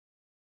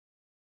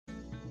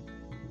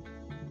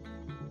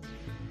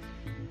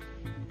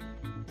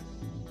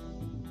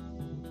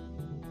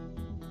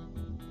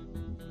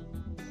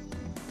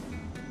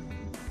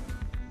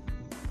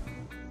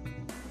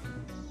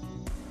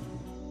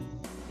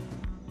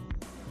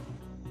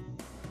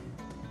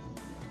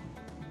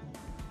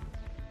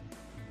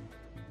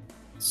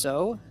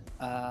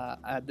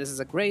This is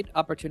a great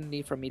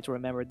opportunity for me to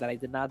remember that I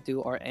did not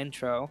do our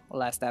intro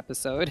last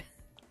episode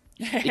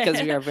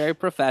because we are very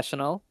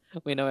professional.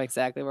 We know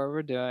exactly what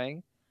we're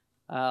doing.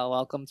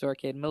 Welcome to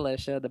Arcade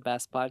Militia, the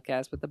best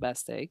podcast with the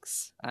best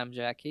takes. I'm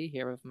Jackie,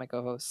 here with my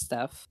co host,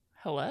 Steph.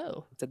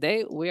 Hello.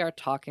 Today, we are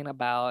talking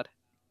about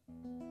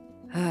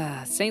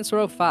Saints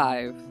Row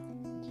 5.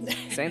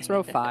 Saints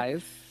Row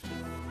 5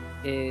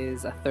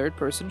 is a third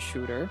person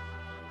shooter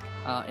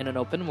in an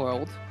open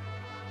world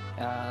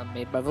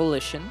made by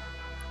Volition,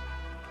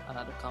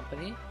 the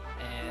company,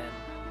 and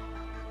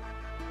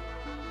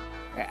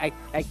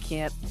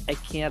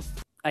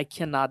I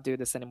cannot do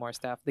this anymore,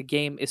 Steph. The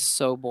game is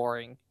so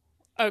boring.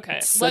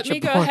 Okay, let me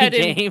go ahead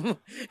and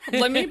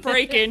let me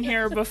break in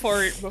here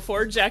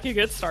before Jackie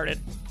gets started.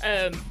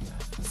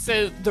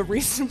 So the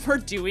reason we're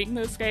doing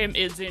this game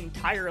is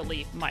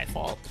entirely my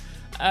fault.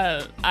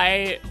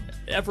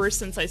 Ever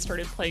since I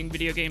started playing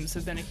video games,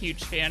 have been a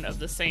huge fan of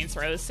the Saints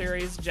Row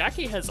series.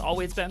 Jackie has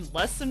always been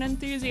less than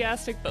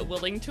enthusiastic, but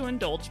willing to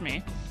indulge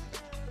me.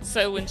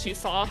 So when she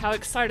saw how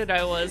excited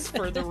I was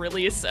for the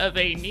release of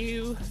a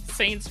new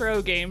Saints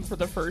Row game for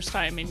the first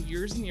time in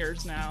years and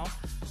years now,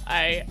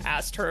 I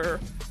asked her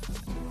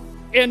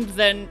and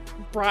then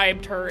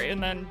bribed her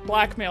and then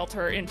blackmailed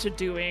her into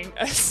doing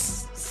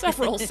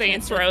several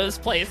Saints Row's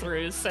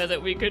playthroughs so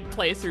that we could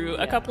play through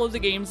a couple of the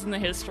games in the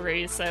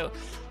history. So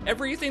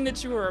everything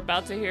that you are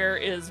about to hear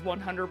is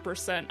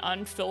 100%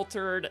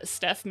 unfiltered.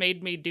 Steph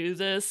made me do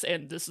this,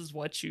 and this is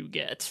what you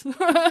get.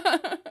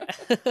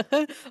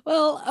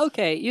 Well,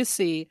 okay, you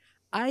see,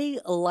 I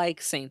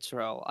like Saints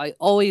Row. I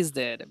always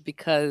did,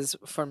 because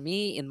for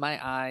me, in my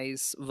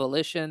eyes,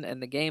 Volition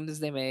and the games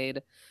they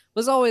made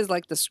was always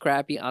like the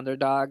scrappy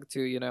underdog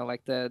to,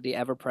 like the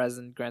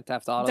ever-present Grand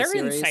Theft Auto They're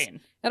series.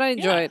 insane. And I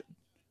enjoyed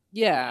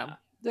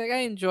like I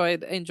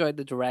enjoyed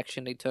the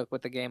direction they took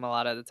with the game a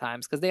lot of the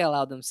times, because they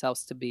allowed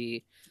themselves to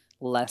be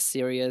less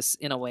serious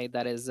in a way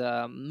that is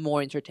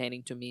more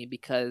entertaining to me,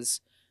 because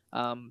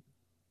in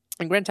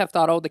Grand Theft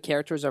Auto the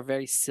characters are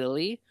very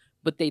silly,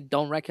 but they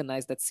don't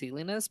recognize that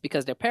silliness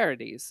because they're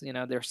parodies.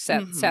 They're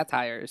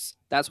satires.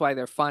 That's why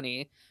they're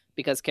funny,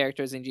 because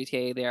characters in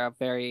GTA, they are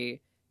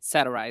very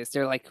satirized.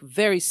 They're like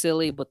very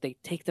silly, but they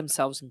take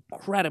themselves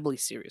incredibly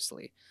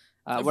seriously.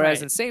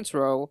 Whereas in Saints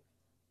Row,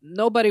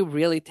 nobody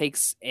really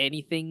takes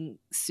anything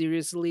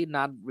seriously.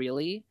 Not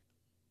really.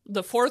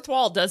 The fourth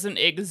wall doesn't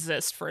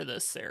exist for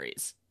this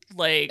series.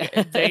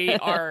 Like, they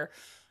are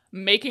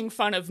making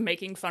fun of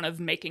things.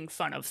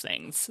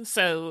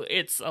 So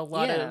it's a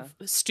lot of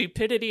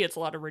stupidity, it's a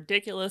lot of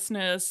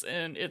ridiculousness,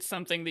 and it's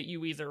something that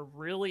you either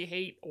really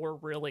hate or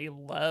really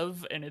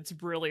love, and it's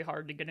really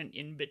hard to get an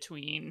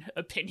in-between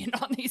opinion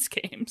on these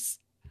games.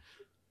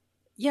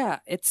 Yeah,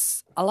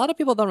 it's a lot of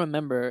people don't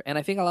remember, and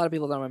I think a lot of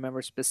people don't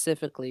remember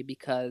specifically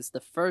because the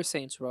first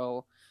Saints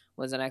Row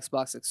was an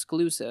Xbox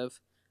exclusive,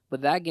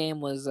 but that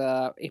game was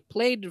it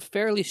played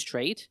fairly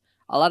straight.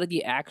 A lot of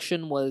the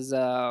action was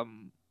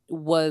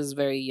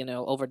very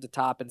over the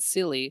top and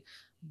silly,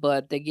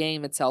 but the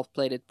game itself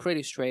played it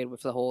pretty straight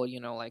with the whole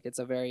like it's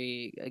a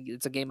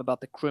game about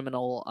the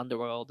criminal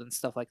underworld and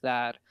stuff like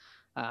that.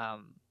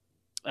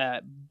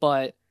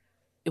 But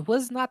it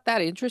was not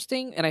that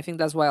interesting, and I think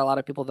that's why a lot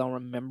of people don't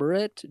remember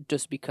it,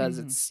 just because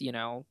it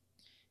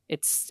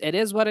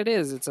is what it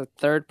is. It's a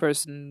third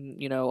person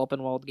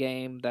open world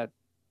game that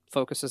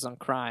focuses on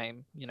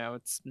crime.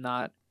 It's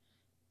not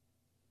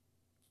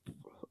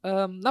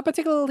not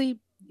particularly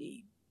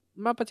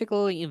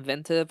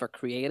inventive or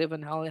creative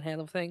in how it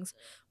handled things,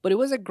 but it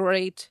was a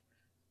great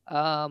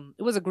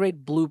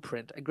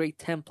blueprint, a great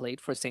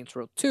template for Saints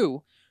Row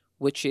 2,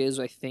 which is,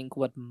 I think,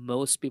 what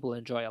most people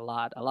enjoy a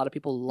lot. A lot of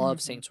people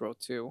love Saints Row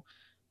 2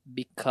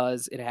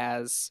 because it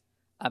has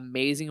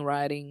amazing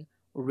writing,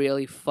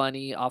 really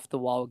funny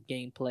off-the-wall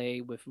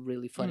gameplay with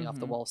really funny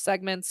off-the-wall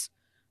segments.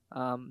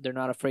 They're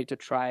not afraid to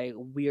try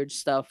weird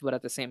stuff, but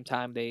at the same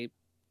time, they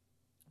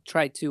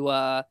try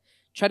to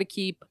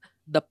keep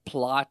the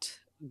plot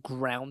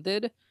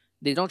grounded.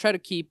 They don't try to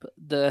keep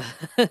the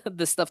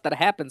the stuff that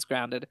happens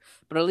grounded,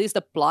 but at least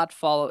the plot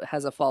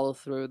has a follow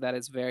through that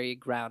is very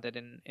grounded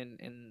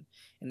in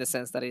the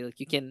sense that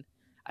you can.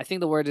 I think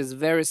the word is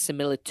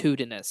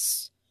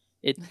verisimilitudinous.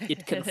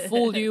 It can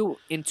fool you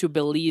into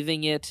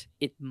believing it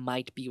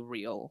might be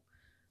real,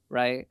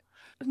 right?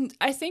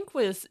 I think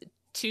with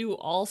 2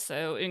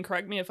 also, and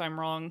correct me if I'm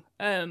wrong,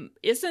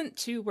 isn't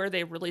 2 where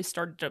they really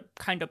started to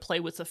kind of play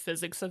with the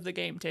physics of the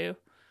game too?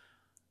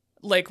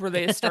 Like, where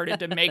they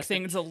started to make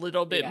things a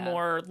little bit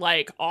more,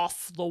 like,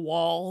 off the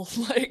wall.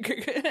 Like,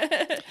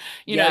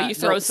 you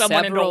throw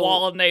someone into a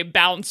wall and they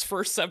bounce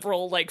for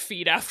several, like,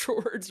 feet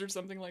afterwards or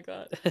something like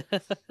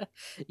that.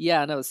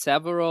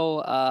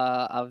 Several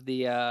of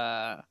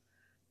the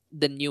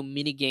new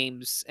mini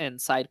games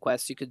and side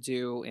quests you could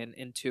do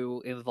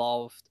into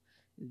involved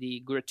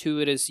the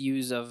gratuitous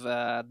use of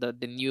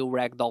the new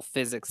ragdoll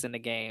physics in the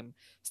game.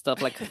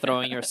 Stuff like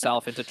throwing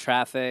yourself into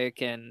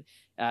traffic and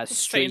Saints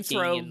streaking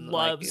Row and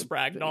like, loves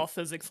ragdoll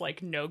physics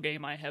like no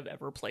game I have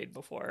ever played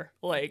before.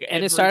 Like and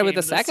every it started with game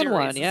the in the second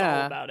one. series is all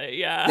Yeah, about it.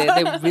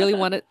 they Yeah. really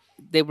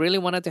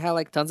wanted to have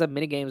like tons of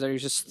mini games where you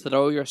just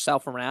throw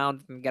yourself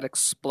around and get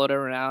exploded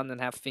around and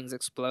have things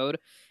explode.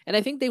 And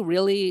I think they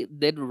really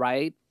did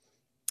right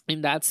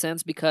in that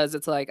sense, because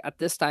it's like at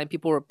this time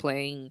people were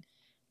playing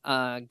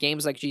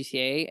games like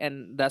GTA,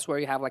 and that's where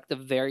you have like the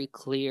very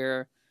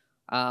clear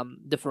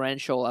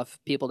differential of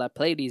people that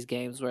play these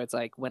games, where it's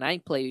like when I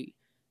play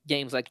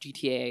games like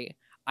GTA,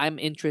 I'm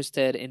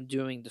interested in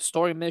doing the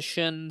story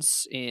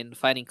missions, in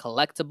finding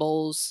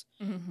collectibles,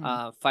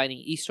 hmm finding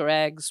Easter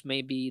eggs,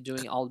 maybe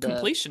doing all the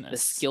Completionists.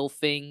 skill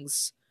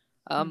things.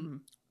 Um, hmm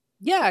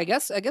yeah, I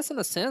guess in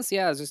a sense,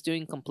 yeah, it's just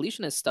doing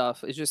completionist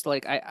stuff. It's just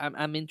like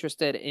I'm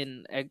interested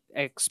in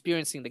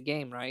experiencing the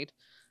game, right?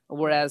 Right.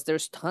 Whereas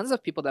there's tons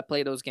of people that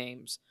play those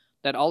games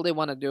that all they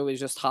want to do is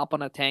just hop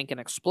on a tank and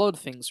explode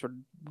things for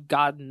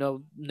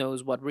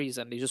knows what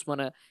reason. They just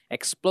want to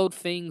explode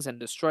things and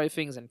destroy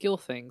things and kill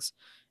things.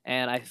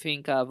 And I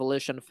think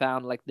Volition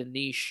found like the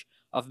niche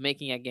of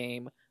making a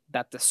game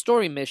that the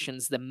story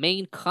missions, the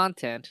main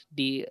content,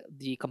 the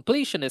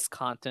completionist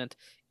content,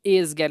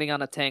 is getting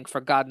on a tank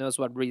for God knows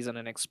what reason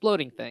and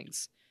exploding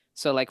things.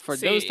 So like for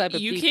those See, type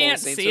of you people, can't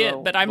Saints see it,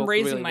 Row but I'm worked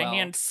raising really my well.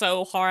 hand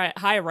so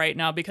high right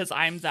now because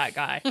I'm that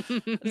guy.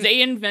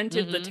 They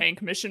invented the hmm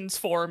tank missions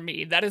for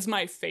me. That is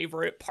my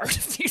favorite part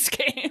of these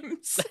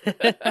games.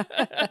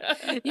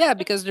 Yeah,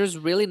 because there's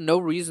really no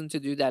reason to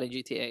do that in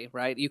GTA,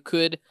 right? You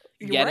could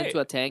You're get right. into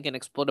a tank and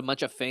explode a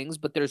bunch of things,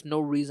 but there's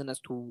no reason as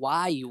to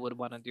why you would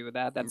want to do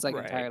that. That's like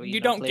Right. entirely, You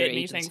don't player get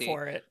anything agency.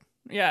 for it.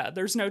 Yeah,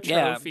 there's no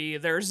Yeah, trophy,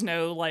 there's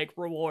no like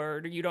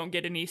reward, you don't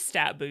get any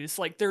stat boost.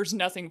 Like there's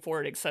nothing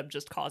for it except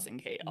just causing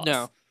chaos.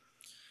 no.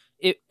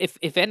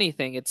 If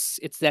anything, it's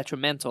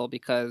detrimental,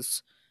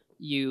 because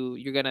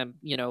you're gonna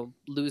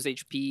lose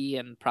HP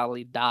and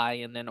probably die,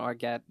 and then or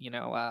get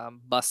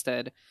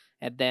busted,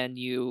 and then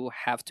you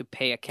have to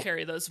pay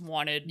Carry those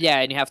wanted. yeah,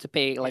 and you have to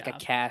pay like a Yeah.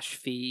 cash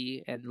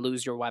fee and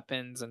lose your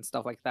weapons and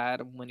stuff like that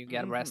when you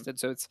get hmm arrested.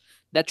 So it's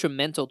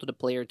detrimental to the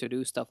player to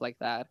do stuff like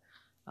that.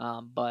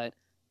 But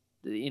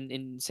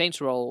in Saints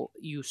Row,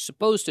 you're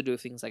supposed to do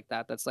things like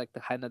that. That's like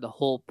the kind of the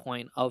whole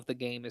point of the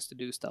game, is to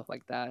do stuff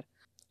like that.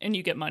 And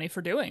you get money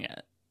for doing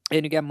it.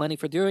 And you get money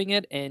for doing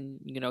it, and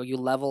you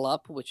level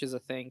up, which is a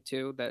thing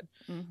too, that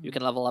you hmm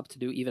can level up to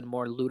do even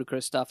more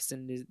ludicrous stuffs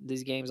in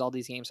these games. All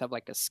these games have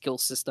like a skill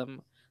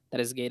system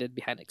that is gated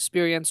behind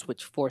experience,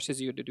 which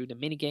forces you to do the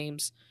mini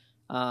games.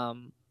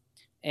 Um,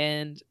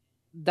 and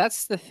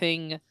that's the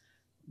thing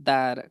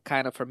that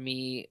kind of, for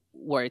me,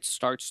 where it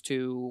starts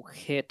to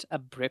hit a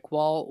brick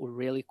wall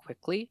really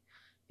quickly,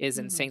 is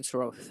in hmm Saints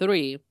Row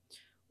 3,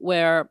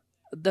 where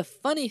the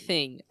funny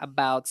thing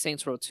about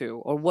Saints Row 2,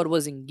 or what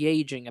was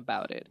engaging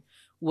about it,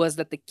 was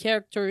that the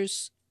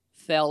characters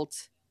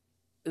felt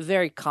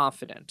very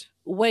confident,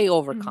 way hmm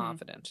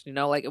overconfident.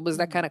 Like it was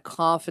that hmm kind of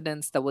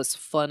confidence that was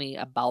funny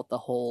about the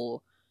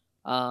whole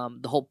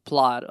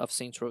plot of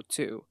Saints Row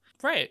 2.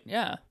 Right,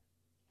 yeah.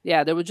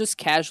 Yeah, they would just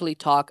casually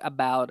talk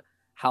about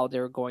how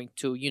they're going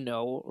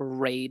to,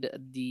 raid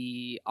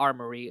the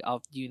armory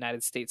of the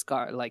United States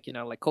Guard, like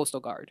Coastal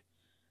Guard.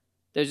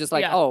 They're just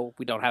like, Yeah. oh,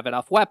 we don't have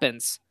enough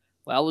weapons.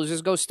 Well, we'll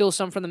just go steal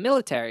some from the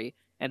military.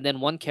 And then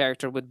one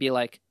character would be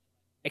like,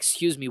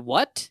 excuse me,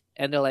 what?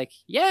 And they're like,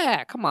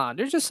 yeah, come on.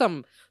 There's just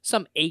some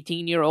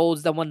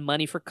 18-year-olds that want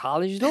money for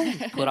college. Don't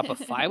put up a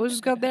fight. We'll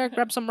just go there,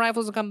 grab some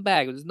rifles, and come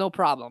back. There's no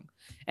problem.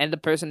 And the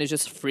person is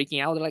just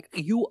freaking out. They're like,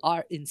 you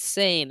are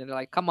insane. And they're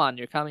like, come on,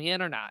 you're coming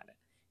in or not?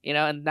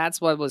 And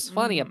that's what was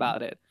funny hmm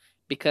about it,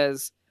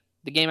 because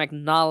the game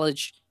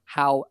acknowledged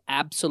how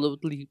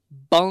absolutely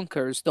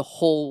bonkers the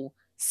whole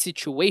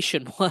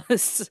situation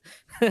was.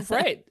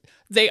 Right.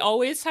 They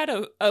always had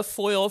a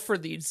foil for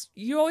these.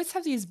 You always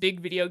have these big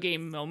video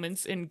game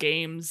moments in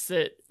games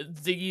that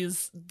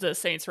the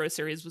Saints Row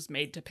series was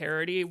made to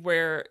parody,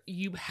 where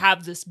you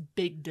have this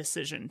big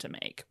decision to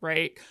make,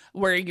 right?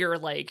 Where you're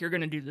like, you're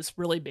going to do this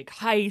really big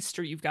heist,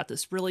 or you've got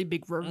this really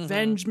big hmm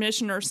revenge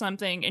mission or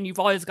something, and you've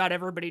always got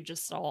everybody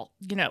just all,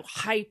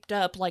 hyped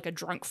up like a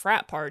drunk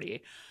frat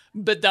party.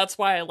 But that's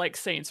why I like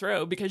Saints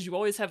Row, because you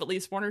always have at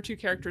least one or two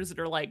characters that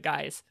are like,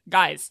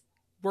 guys,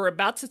 we're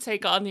about to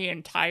take on the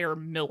entire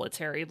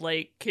military.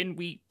 Like, can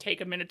we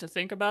take a minute to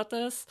think about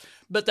this?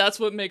 But that's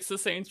what makes the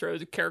Saints Row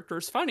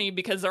characters funny,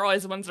 because they're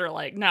always the ones that are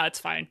like, nah, it's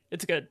fine.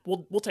 It's good.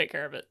 We'll take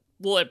care of it.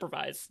 We'll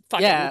improvise.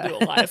 Fuck it, we'll Yeah. do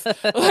it live.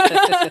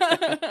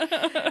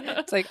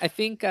 It's like I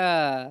think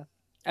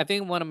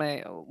one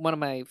of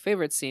my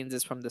favorite scenes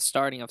is from the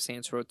starting of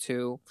Saints Row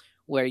 2,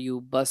 where you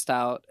bust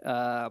out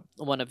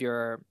one of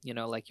your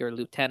like your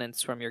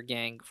lieutenants from your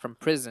gang from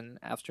prison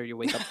after you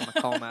wake up from a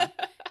coma,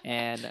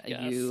 and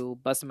Yes. you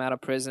bust him out of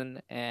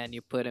prison, and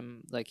you put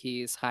him, like,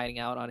 he's hiding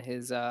out on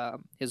his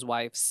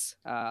wife's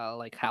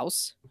like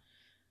house,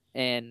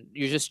 and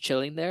you're just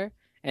chilling there,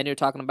 and you're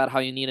talking about how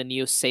you need a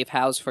new safe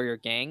house for your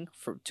gang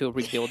to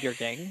rebuild your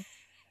gang.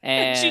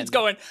 She's And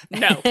going,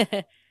 no.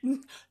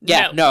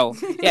 Yeah, No.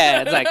 no.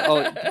 Yeah, it's like,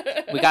 oh,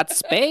 we got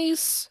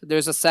space.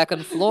 There's a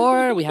second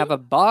floor. We have a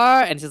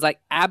bar. And she's like,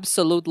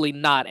 absolutely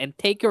not. And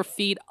take your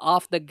feet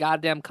off the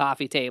goddamn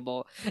coffee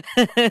table.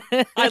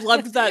 I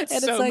loved that And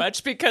it's so like,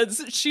 much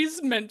because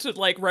she's meant to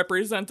like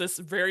represent this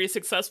very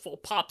successful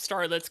pop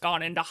star that's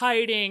gone into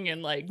hiding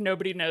and like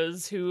nobody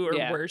knows who or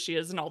yeah. where she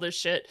is and all this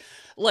shit.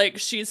 Like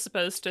she's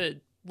supposed to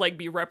like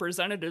be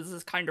represented as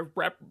this kind of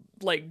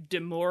like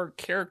demure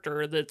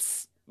character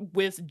that's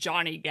with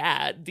Johnny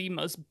Gad, the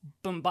most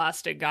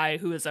bombastic guy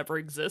who has ever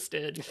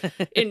existed,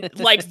 in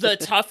like the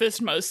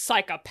toughest, most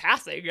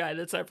psychopathic guy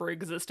that's ever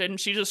existed. And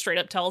she just straight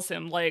up tells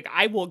him, like,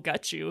 I will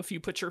gut you if you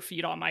put your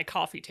feet on my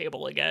coffee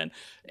table again.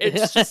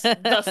 It's just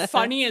the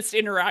funniest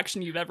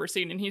interaction you've ever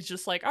seen. And he's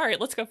just like, all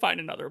right, let's go find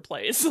another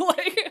place.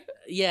 Like,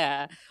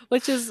 Yeah,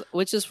 which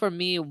is for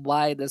me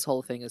why this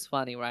whole thing is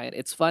funny, right?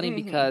 It's funny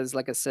mm-hmm. because,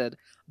 like I said,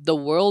 the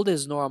world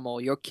is normal.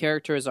 Your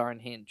characters are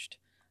unhinged.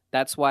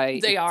 That's why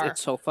They are.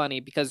 it's so funny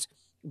because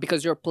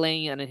you're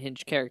playing an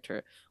unhinged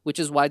character, which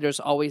is why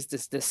there's always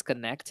this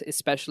disconnect,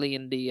 especially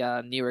in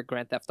the newer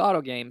Grand Theft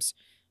Auto games,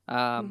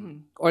 Mm-hmm.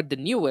 or the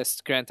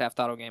newest Grand Theft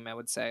Auto game, I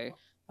would say,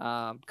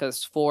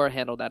 because four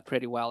handled that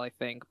pretty well, I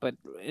think. But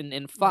in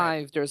Right.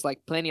 five, there's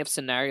like plenty of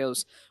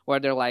scenarios where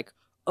they're like,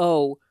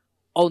 oh,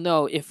 oh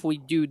no, if we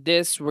do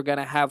this, we're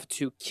gonna have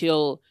to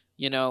kill.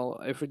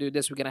 If we do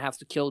this, we're gonna have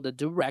to kill the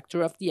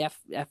director of the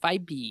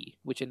FIB,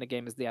 which in the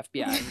game is the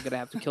FBI. We're gonna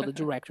have to kill the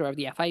director of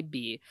the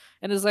FIB,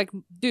 and it's like,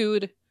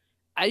 dude,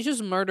 I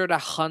just murdered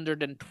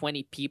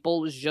 120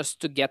 people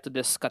just to get to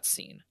this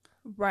cutscene.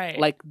 Right.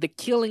 Like the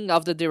killing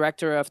of the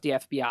director of the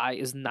FBI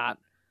is not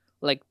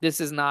like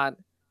this is not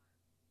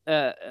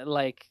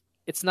like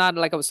it's not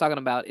like I was talking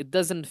about. It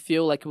doesn't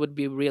feel like it would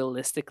be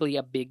realistically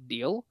a big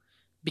deal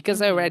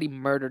because I Mm-hmm. already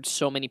murdered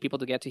so many people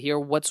to get to here.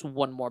 What's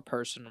one more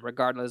person,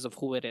 regardless of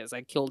who it is?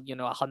 I killed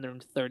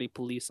 130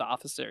 police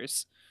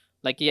officers.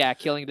 Like, yeah,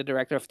 killing the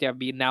director of the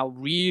FBI now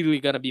really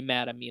gonna be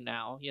mad at me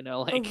now.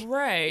 Like it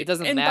Right.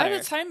 doesn't And by the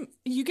matter. time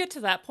you get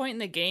to that point in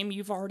the game,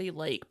 you've already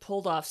like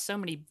pulled off so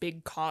many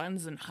big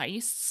cons and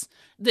heists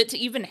that to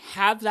even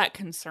have that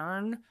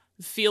concern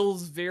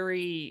feels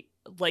very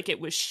like it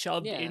was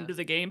shoved Yeah, into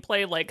the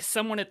gameplay. Like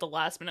someone at the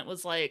last minute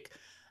was like,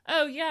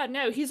 "Oh yeah,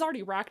 no, he's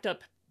already racked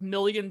up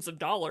millions of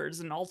dollars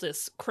in all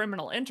this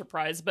criminal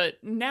enterprise,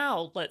 but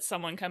now let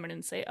someone come in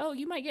and say, 'Oh,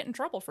 you might get in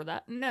trouble for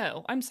that.'"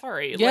 No, I'm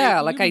sorry. Like yeah,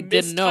 you like I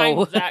didn't know.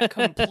 mistimed that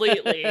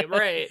completely,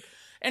 right?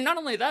 And not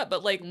only that,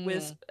 but like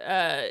with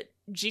Mm,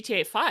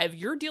 GTA 5,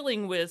 you're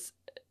dealing with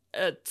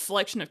a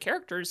selection of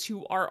characters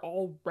who are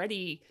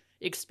already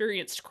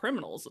experienced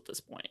criminals at this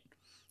point.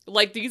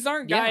 Like these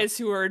aren't yeah. guys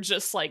who are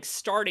just like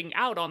starting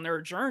out on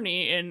their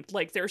journey and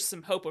like there's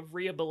some hope of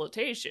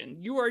rehabilitation.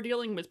 You are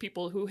dealing with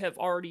people who have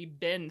already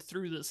been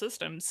through the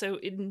system. So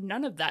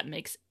none of that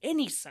makes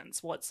any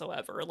sense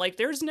whatsoever. Like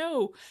there's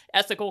no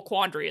ethical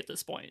quandary at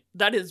this point.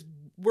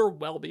 We're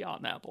well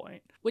beyond that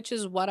point. Which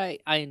is what I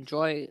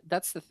enjoy.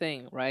 That's the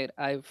thing, right?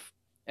 I've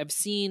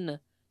seen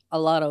a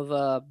lot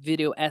of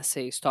video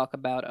essays talk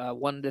about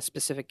one of the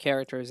specific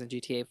characters in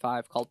GTA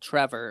 5 called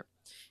Trevor,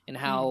 and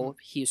Mm-hmm. how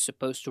he's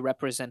supposed to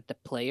represent the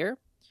player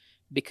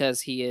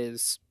because he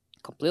is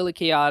completely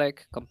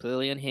chaotic,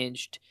 completely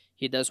unhinged.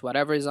 He does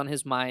whatever is on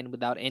his mind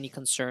without any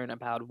concern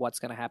about what's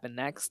going to happen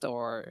next,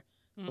 or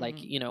like,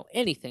 Mm-hmm.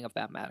 anything of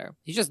that matter.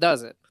 He just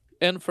does it.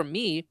 And for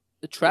me,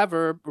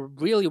 Trevor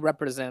really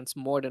represents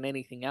more than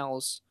anything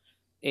else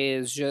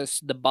is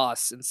just the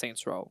boss in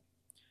Saints Row.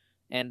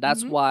 And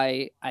that's Mm-hmm.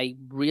 why I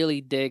really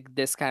dig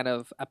this kind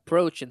of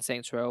approach in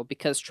Saints Row,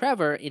 because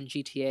Trevor in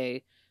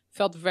GTA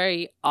felt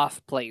very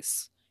off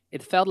place.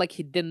 It felt like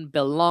he didn't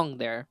belong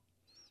there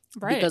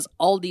Right. because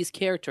all these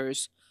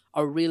characters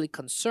are really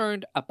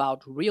concerned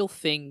about real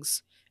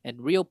things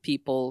and real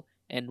people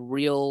and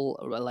real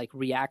like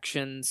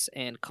reactions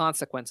and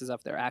consequences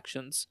of their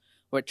actions,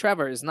 where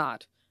Trevor is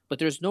not. But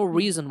there's no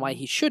reason why Mm-hmm.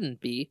 he shouldn't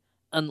be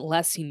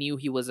unless he knew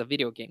he was a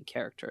video game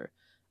character.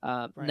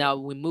 Right. Now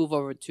we move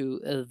over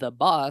to the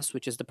boss,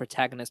 which is the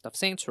protagonist of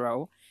Saints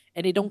Row,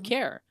 and they don't Mm-hmm.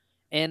 care.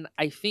 And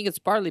I think it's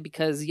partly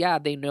because, yeah,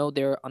 they know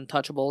they're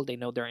untouchable, they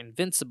know they're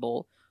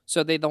invincible,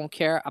 so they don't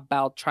care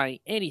about trying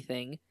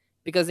anything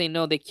because they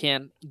know they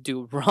can't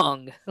do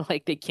wrong,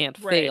 like they can't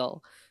Right.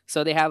 fail.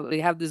 So they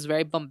have this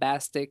very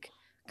bombastic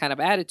kind of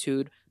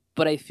attitude,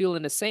 but I feel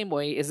in the same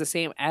way is the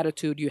same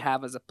attitude you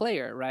have as a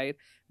player, right?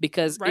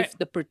 Because Right. if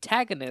the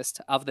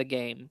protagonist of the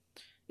game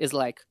is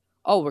like,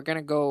 oh, we're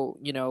gonna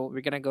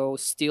go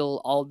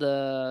steal all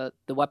the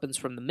weapons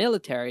from the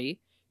military,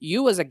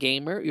 you as a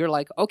gamer, you're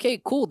like,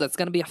 okay, cool, that's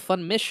gonna be a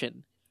fun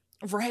mission.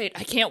 Right.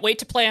 I can't wait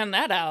to plan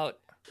that out.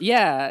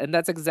 Yeah, and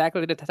that's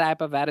exactly the type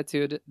of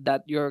attitude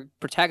that your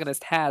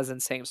protagonist has in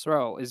Saints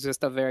Row. Is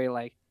just a very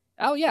like,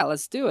 oh yeah,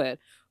 let's do it.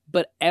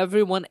 But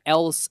everyone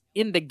else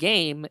in the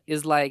game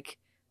is like,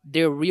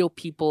 they're real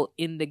people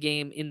in the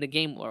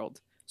game world.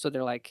 So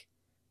they're like,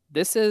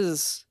 this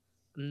is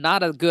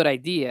not a good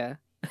idea.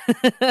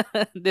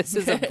 This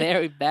is a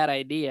very bad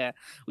idea.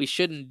 We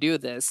shouldn't do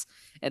this.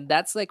 And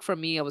that's like, for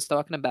me, I was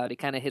talking about, it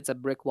kind of hits a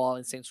brick wall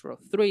in Saints Row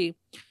 3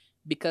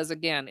 because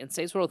again, in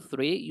Saints Row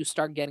 3, you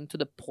start getting to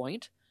the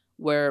point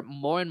where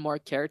more and more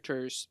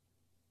characters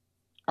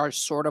are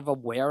sort of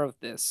aware of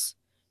this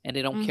and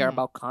they don't care Mm-hmm.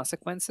 about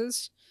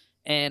consequences.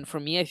 And for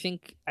me, I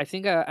think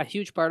a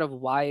huge part of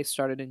why I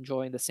started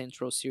enjoying the Saints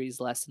Row series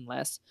less and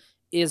less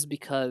is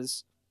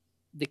because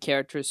the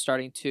character is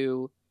starting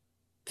to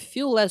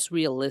feel less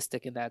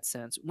realistic in that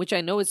sense, which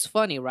I know is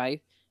funny,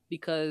 right?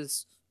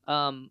 Because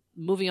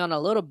moving on a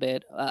little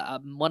bit,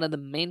 one of the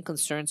main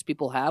concerns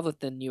people have with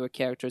the newer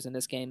characters in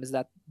this game is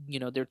that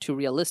they're too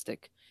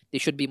realistic. They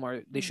should be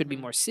more. They should be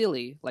Mm-hmm. more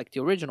silly, like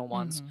the original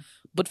ones. Mm-hmm.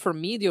 But for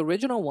me, the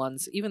original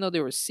ones, even though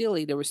they were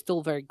silly, they were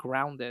still very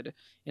grounded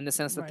in the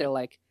sense that they're Right.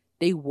 like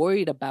they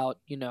worried about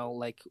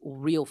like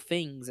real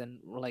things and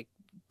like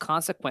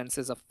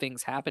consequences of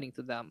things happening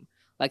to them.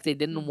 Like they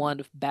didn't Mm-hmm.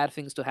 want bad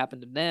things to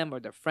happen to them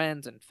or their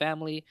friends and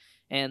family,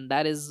 and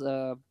that is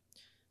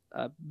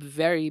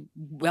very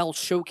well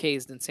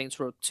showcased in Saints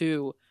Row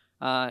 2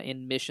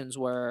 in missions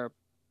where,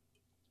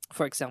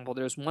 for example,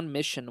 there's one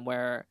mission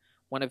where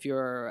one of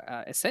your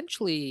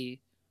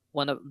essentially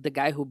one of the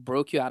guy who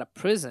broke you out of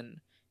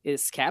prison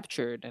is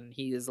captured and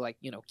he is like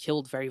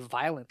killed very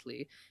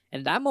violently,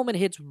 and that moment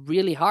hits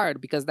really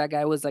hard because that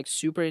guy was like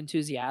super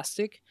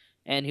enthusiastic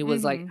and he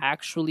was like Mm-hmm.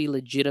 actually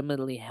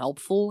legitimately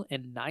helpful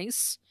and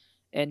nice,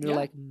 and you're Yeah.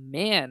 like,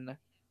 man,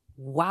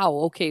 wow,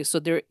 okay, so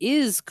there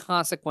is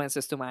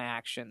consequences to my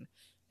action.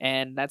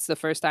 And that's the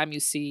first time you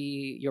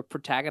see your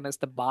protagonist,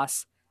 the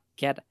boss,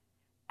 get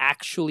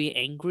actually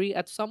angry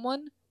at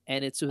someone,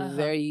 and it's Uh-huh.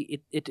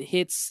 very it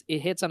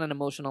hits on an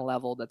emotional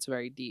level that's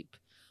very deep.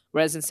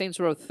 Whereas in Saints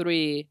Row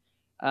 3,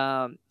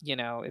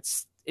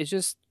 it's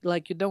just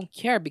like you don't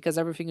care because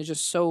everything is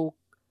just so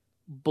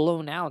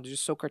blown out, it's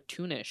just so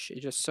cartoonish,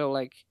 it's just so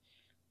like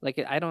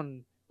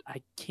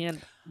I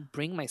can't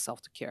bring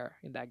myself to care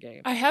in that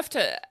game. I have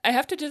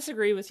to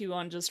disagree with you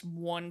on just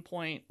one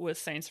point with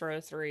Saints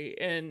Row 3,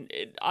 and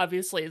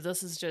obviously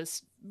this is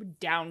just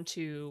down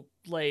to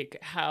like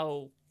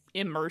how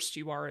immersed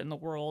you are in the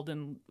world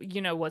and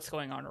what's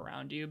going on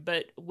around you.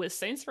 But with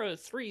Saints Row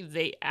 3,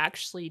 they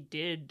actually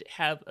did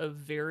have a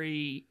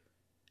very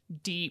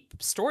deep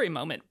story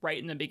moment right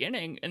in the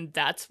beginning, and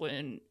that's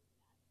when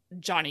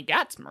Johnny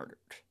Gat's murdered.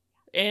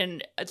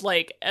 And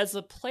like as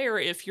a player,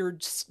 if you're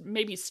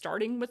maybe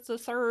starting with the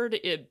third,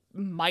 it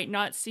might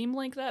not seem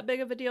like that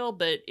big of a deal.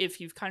 But if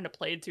you've kind of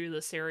played through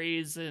the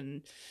series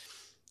and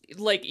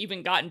like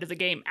even gotten to the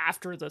game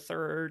after the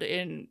third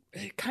and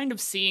kind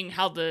of seeing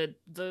how the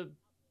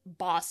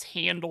boss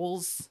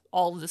handles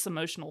all of this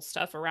emotional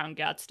stuff around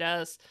Gat's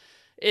death,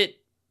 it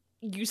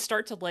you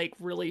start to like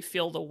really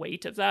feel the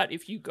weight of that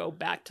if you go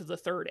back to the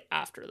third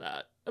after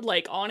that.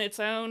 Like on its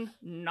own,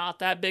 not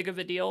that big of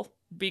a deal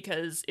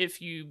because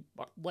if you,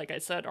 like I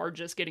said, are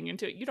just getting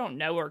into it, you don't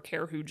know or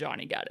care who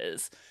Johnny Gat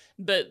is.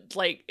 But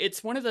like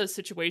it's one of those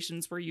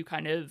situations where you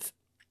kind of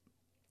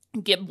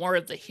get more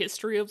of the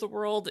history of the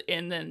world,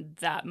 and then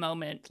that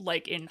moment,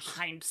 like in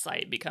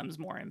hindsight, becomes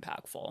more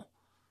impactful.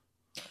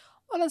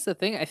 Well, that's the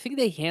thing. I think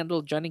they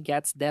handled Johnny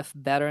Gat's death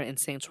better in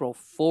Saints Row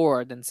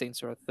 4 than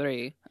Saints Row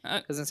 3.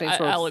 Because in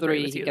Saints Row I'll agree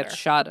 3, with he you gets there.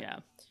 shot. Yeah.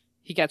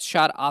 He gets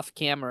shot off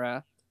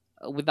camera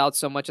without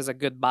so much as a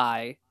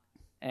goodbye,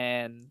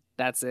 and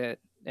that's it.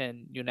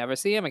 And you never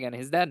see him again.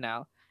 He's dead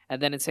now.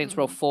 And then in Saints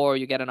Row Mm-hmm. 4,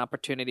 you get an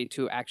opportunity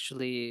to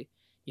actually,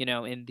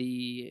 in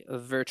the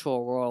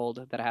virtual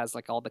world that has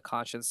like all the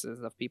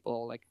consciences of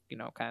people, like,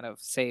 kind of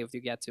saved, you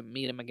get to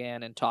meet him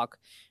again and talk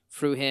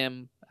through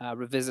him,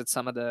 revisit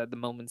some of the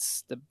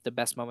moments, the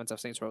best moments of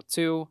Saints Row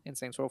 2 and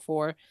Saints Row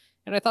 4.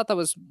 And I thought that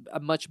was a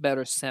much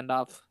better send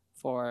off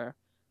for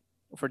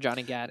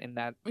Johnny Gat in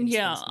that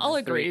Yeah, instance than I'll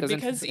in 3, agree because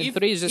because in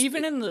 3 is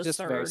even in the just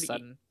very third,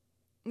 sudden.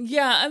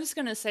 yeah, I was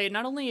gonna say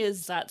not only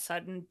is that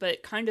sudden,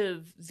 but kind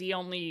of the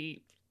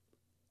only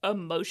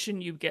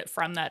emotion you get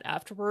from that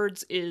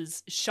afterwards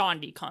is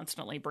Shondi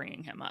constantly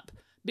bringing him up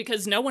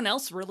because no one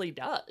else really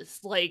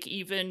does. Like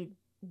even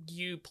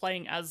you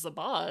playing as the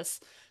boss,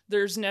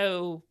 there's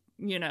no,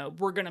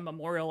 we're going to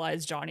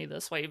memorialize Johnny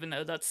this way even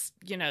though that's,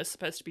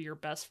 supposed to be your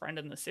best friend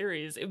in the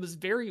series. It was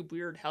very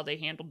weird how they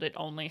handled it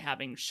only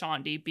having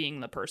Shondi being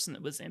the person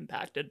that was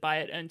impacted by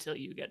it until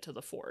you get to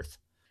the fourth.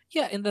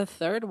 Yeah, in the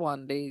third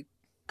one, they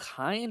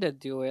kind of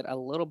do it a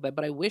little bit,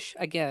 but I wish,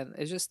 again,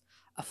 it's just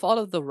a fault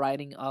of the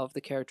writing of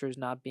the characters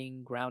not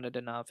being grounded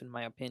enough, in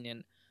my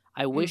opinion.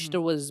 I wish Mhm.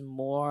 there was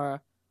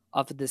more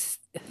of this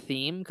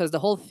theme, because the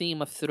whole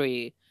theme of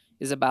 3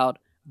 is about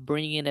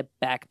bringing it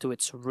back to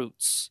its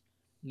roots,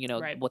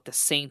 Right. what the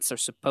Saints are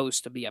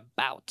supposed to be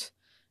about.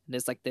 And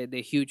it's like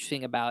the huge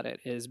thing about it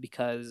is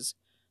because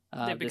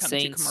They've the become too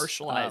Saints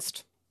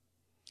commercialized.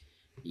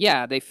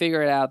 yeah, they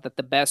figured out that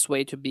the best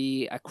way to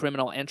be a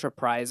criminal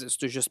enterprise is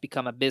to just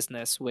become a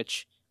business,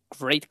 which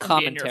great And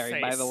be in your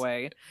commentary, by the face.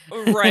 way.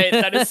 Right,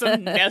 that is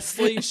some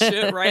Nestle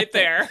shit right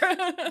there.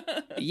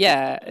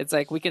 Yeah, it's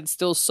like we can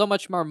steal so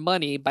much more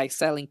money by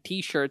selling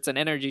t-shirts and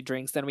energy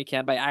drinks than we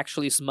can by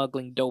actually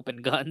smuggling dope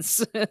and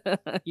guns.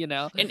 you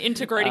know? And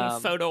integrating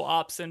Um photo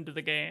ops into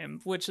the game,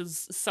 which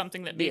is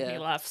something that made me yeah.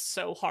 laugh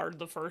so hard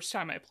the first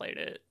time I played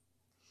it.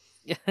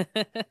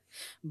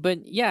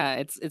 But yeah,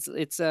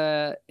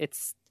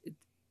 it's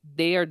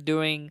they are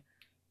doing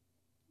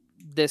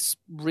this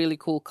really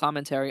cool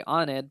commentary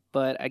on it,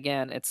 but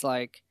again, it's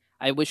like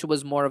I wish it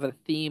was more of a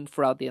theme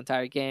throughout the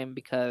entire game,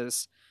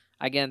 because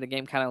again, the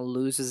game kind of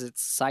loses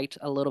its sight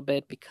a little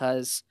bit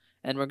because,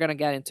 and we're going to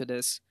get into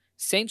this,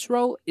 Saints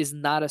Row is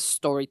not a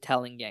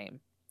storytelling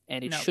game,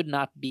 and it No, should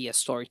not be a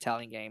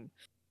storytelling game.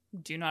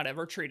 do not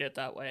ever treat it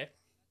that way.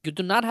 You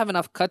do not have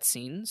enough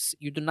cutscenes,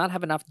 you do not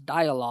have enough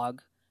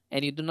dialogue,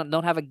 and you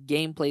don't have a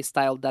gameplay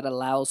style that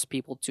allows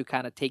people to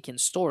kind of take in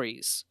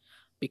stories,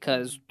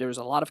 because there's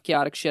a lot of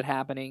chaotic shit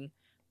happening.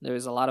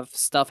 There's a lot of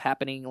stuff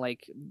happening,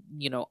 like,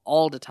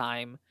 all the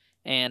time,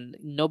 and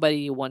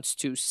nobody wants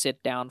to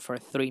sit down for a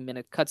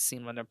 3-minute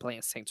cutscene when they're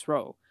playing Saints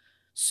Row.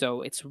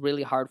 So it's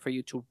really hard for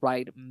you to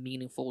write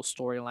meaningful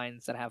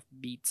storylines that have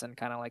beats and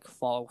kind of like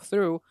follow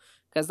through,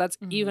 because that's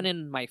even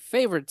in my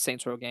favorite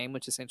Saints Row game,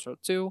 which is Saints Row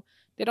 2.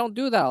 They don't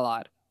do that a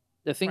lot.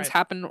 The things Right.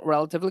 happen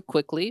relatively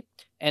quickly,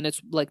 and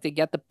it's like they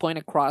get the point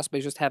across by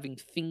just having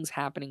things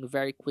happening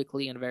very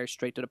quickly and very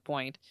straight to the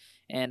point,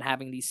 and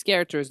having these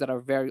characters that are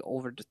very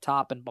over the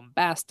top and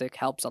bombastic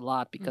helps a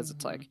lot, because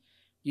it's like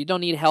you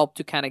don't need help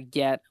to kind of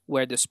get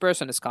where this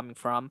person is coming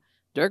from.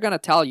 They're gonna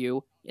tell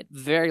you it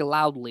very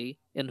loudly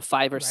in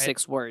 5 or Right.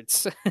 6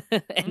 words,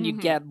 and you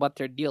get what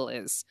their deal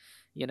is.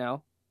 You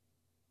know,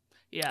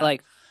 Yeah.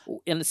 like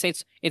in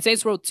Saints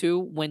Row 2,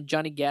 when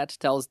Johnny Gat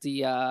tells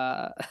the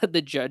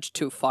the judge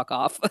to fuck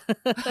off.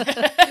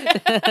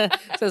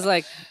 So it's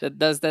like,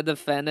 does the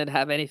defendant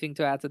have anything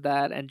to add to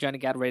that? And Johnny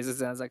Gat raises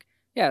his hand, like,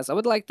 yes, I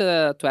would like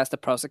to ask the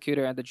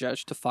prosecutor and the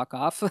judge to fuck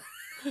off.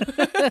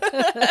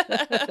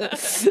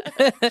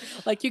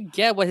 Like, you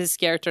get what his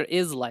character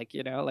is like,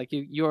 like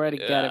you already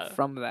get it Yeah.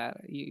 from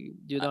that.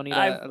 You don't need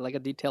I've a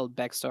detailed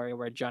backstory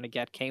where Johnny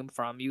Gat came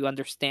from. You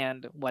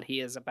understand what he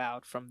is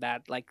about from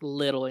that like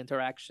little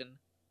interaction.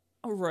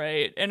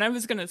 Right. And I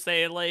was going to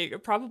say, like,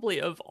 probably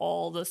of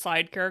all the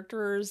side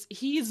characters,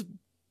 he's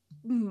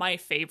my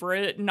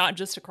favorite, not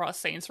just across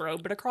Saints Row,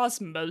 but across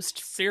most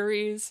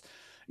series,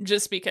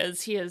 just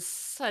because he is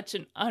such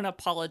an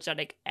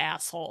unapologetic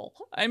asshole.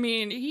 I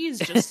mean, he's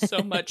just so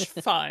much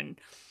fun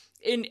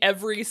in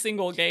every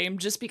single game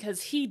just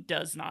because he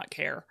does not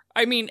care.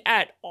 I mean,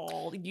 at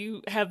all.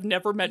 You have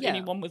never met Yeah.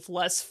 anyone with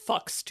less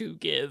fucks to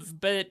give,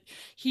 but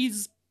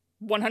he's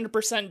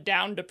 100%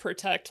 down to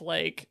protect,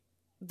 like,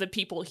 the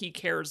people he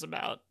cares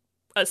about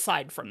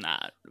aside from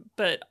that.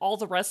 But all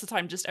the rest of the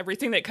time, just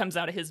everything that comes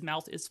out of his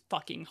mouth is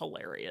fucking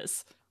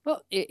hilarious.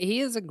 Well,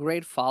 he is a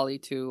great folly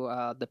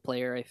to the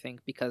player, I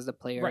think, because the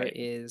player Right.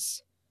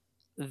 is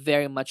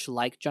very much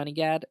like Johnny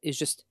Gad. It's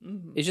just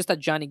that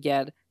Johnny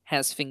Gad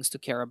has things to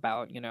care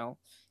about.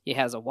 He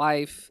has a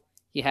wife.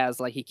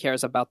 He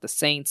cares about the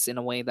Saints in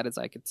a way that it's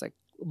like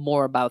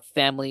more about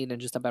family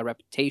than just about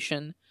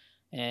reputation,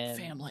 and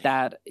Family.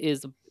 that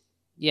is,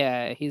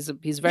 yeah, he's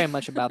very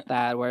much about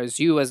that. Whereas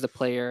you, as the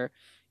player,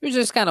 you're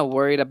just kind of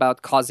worried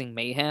about causing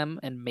mayhem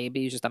and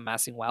maybe just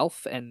amassing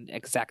wealth and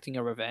exacting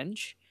your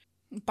revenge.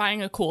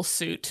 Buying a cool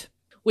suit.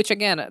 Which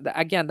again,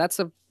 that's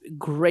a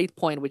great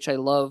point, which I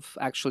love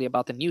actually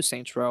about the new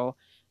Saints Row.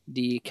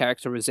 The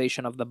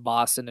characterization of the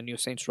boss in the new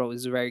Saints Row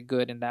is very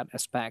good in that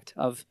aspect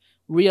of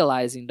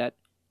realizing that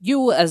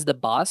you, as the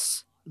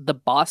boss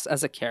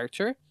as a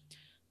character,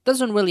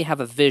 doesn't really have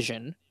a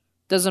vision,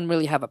 doesn't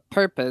really have a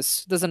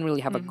purpose, doesn't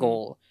really have a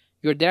goal.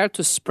 You're there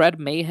to spread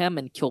mayhem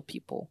and kill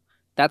people.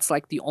 That's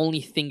like the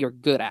only thing you're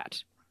good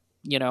at,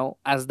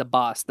 as the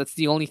boss. That's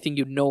the only thing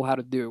you know how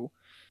to do.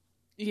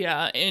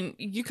 Yeah, and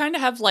you kind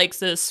of have like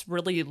this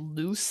really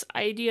loose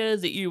idea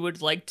that you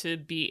would like to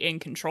be in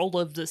control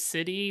of the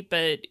city,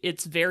 but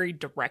it's very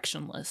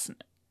directionless.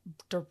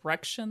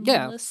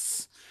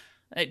 Directionless?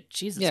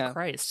 Jesus Yeah.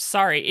 Christ.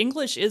 Sorry,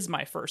 English is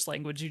my first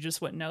language. You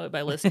just wouldn't know it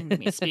by listening to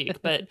me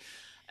speak. But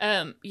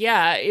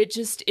yeah,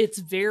 it's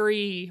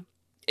very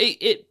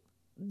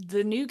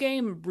the new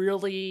game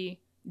really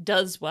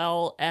does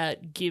well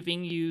at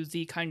giving you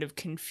the kind of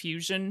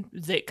confusion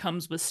that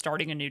comes with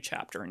starting a new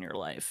chapter in your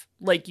life.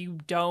 Like, you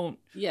don't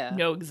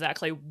know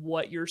exactly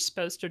what you're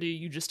supposed to do.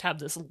 You just have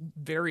this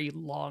very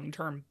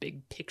long-term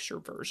big picture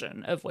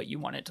version of what you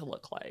want it to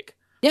look like.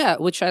 Yeah,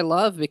 which I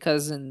love,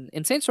 because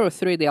in Saints Row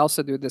 3 they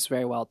also do this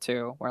very well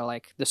too, where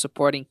like the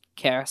supporting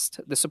cast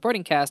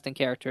and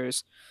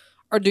characters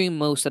are doing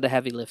most of the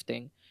heavy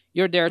lifting.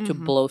 You're there to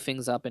blow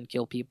things up and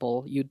kill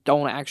people. You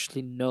don't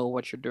actually know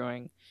what you're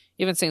doing.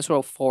 Even Saints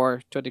Row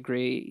 4, to a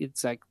degree,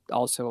 it's like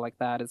also like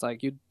that. It's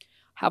like you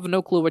have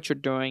no clue what you're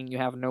doing. You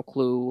have no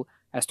clue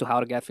as to how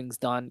to get things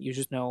done. You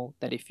just know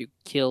that if you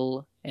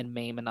kill and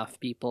maim enough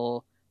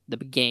people, the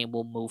game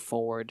will move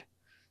forward.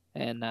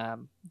 And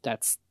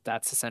that's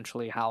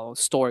essentially how,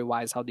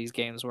 story-wise, how these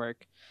games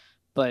work.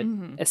 But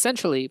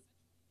essentially,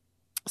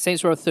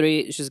 Saints Row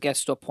 3 just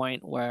gets to a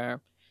point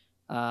where,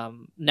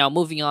 now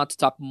moving on to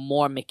talk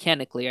more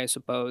mechanically, I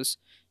suppose,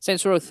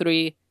 Saints Row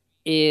 3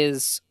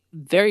 is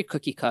very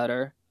cookie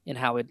cutter in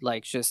how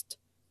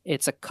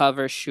it's a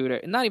cover shooter,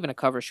 not even a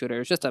cover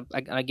shooter. It's just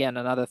again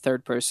another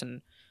third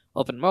person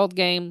open world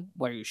game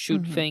where you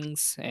shoot Hmm.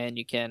 things and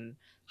you can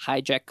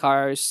hijack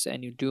cars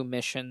and you do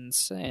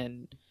missions,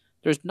 and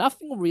there's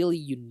nothing really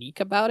unique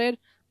about it.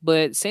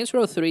 But Saints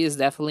Row 3 is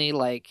definitely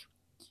like,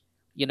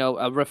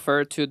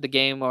 refer to the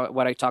game or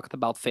what I talked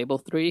about, Fable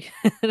 3.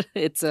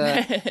 it's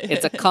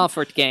a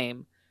comfort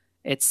game.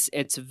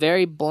 It's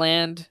very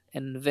bland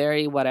and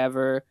very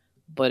whatever,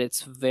 but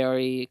it's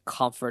very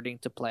comforting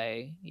to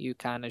play. You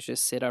kind of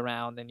just sit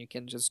around and you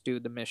can just do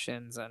the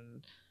missions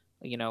and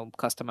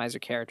customize your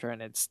character,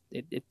 and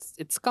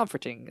it's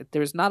comforting.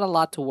 There's not a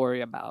lot to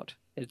worry about.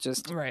 It's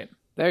just Right.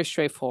 very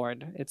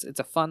straightforward. It's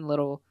a fun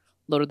little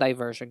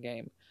diversion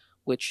game,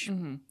 which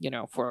Hmm.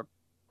 for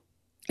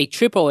a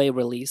AAA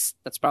release,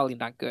 that's probably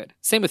not good.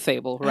 Same with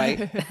Fable,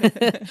 right?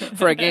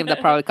 For a game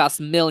that probably costs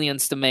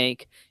millions to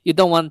make, you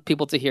don't want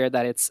people to hear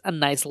that it's a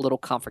nice little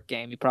comfort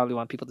game. You probably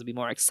want people to be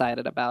more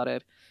excited about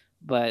it,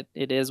 but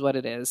it is what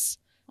it is.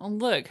 Well,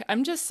 look,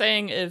 I'm just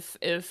saying if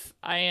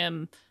I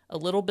am a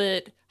little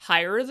bit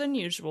higher than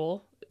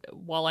usual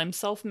while I'm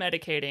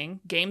self-medicating,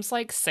 games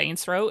like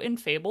Saints Row and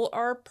Fable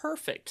are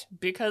perfect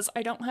because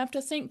I don't have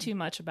to think too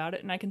much about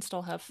it and I can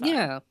still have fun.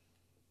 Yeah.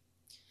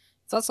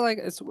 It's also like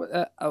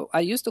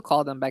I used to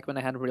call them back when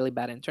I had really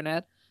bad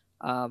internet.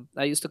 I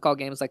used to call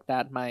games like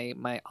that my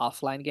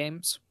offline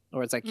games,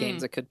 or it's like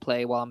games I could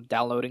play while I'm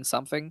downloading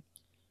something,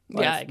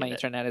 or Yeah, I if my get it.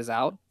 internet is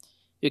out.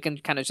 You can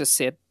kind of just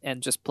sit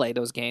and just play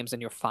those games,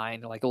 and you're fine.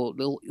 Like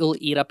it'll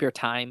eat up your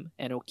time,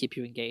 and it'll keep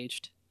you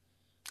engaged.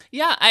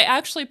 Yeah, I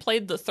actually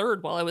played the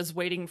third while I was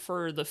waiting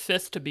for the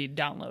fifth to be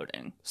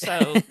downloading.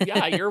 So,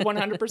 yeah, you're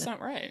 100%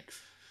 right.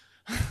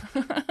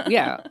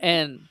 Yeah,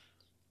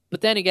 but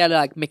then you get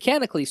like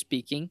mechanically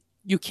speaking,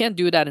 you can't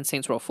do that in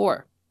Saints Row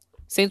 4.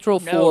 Saints Row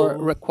 4 No.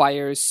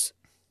 requires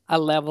a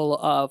level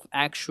of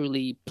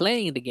actually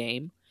playing the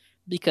game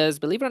because,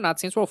 believe it or not,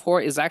 Saints Row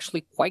 4 is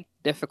actually quite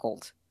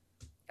difficult.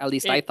 At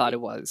least I thought it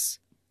was.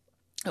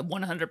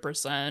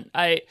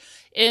 100%.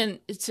 And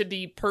to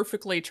be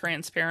perfectly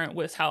transparent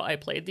with how I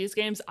played these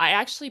games, I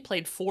actually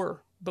played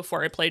 4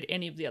 before I played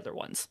any of the other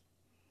ones.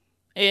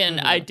 And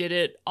I did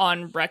it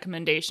on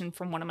recommendation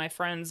from one of my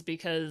friends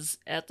because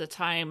at the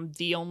time,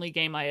 the only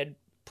game I had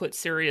put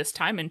serious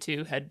time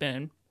into had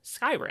been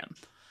Skyrim.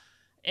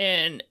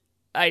 And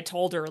I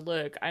told her,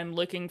 look, I'm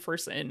looking for,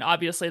 and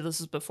obviously this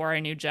is before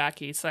I knew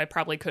Jackie, so I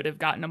probably could have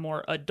gotten a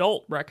more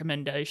adult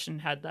recommendation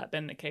had that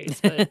been the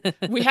case, but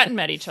we hadn't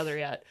met each other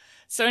yet.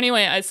 So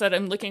anyway, I said,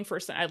 I'm looking for,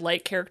 I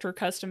like character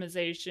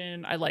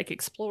customization. I like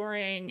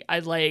exploring. I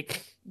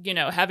like,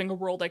 having a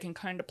world I can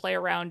kind of play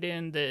around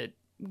in that,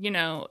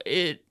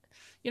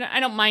 I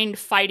don't mind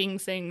fighting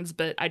things,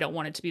 but I don't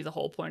want it to be the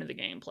whole point of the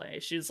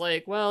gameplay. She's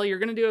like, well, you're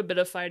going to do a bit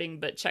of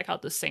fighting, but check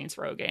out the Saints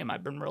Row game.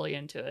 I've been really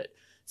into it.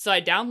 So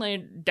I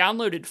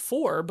downloaded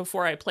 4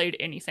 before I played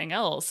anything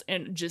else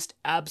and just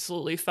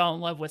absolutely fell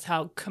in love with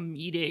how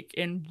comedic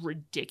and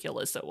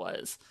ridiculous it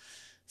was.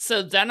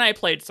 So then I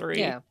played 3.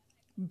 Yeah.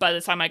 By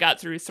the time I got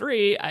through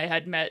 3, I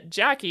had met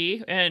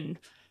Jackie and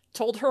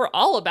told her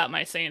all about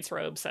my Saints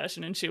Row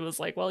obsession, and she was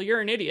like, well,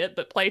 you're an idiot,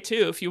 but play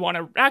 2 if you want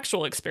an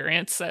actual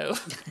experience. So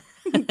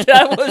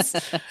that was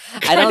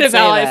kind of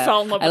how I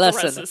fell in love with the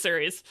rest of the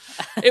series.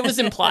 It was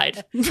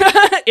implied.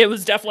 It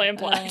was definitely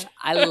implied.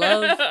 I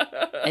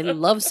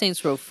love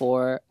Saints Row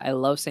 4. I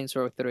love Saints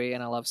Row 3,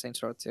 and I love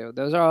Saints Row 2.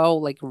 Those are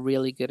all like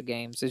really good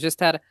games. It's just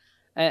that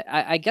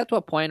I get to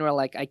a point where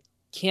like I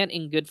can't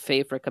in good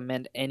faith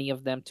recommend any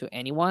of them to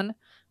anyone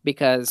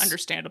because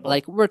understandable.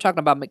 Like we're talking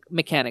about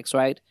mechanics,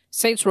 right?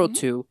 Saints Row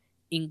 2,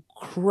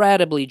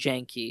 incredibly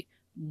janky.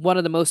 One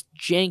of the most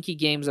janky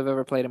games I've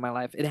ever played in my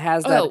life. It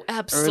has that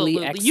early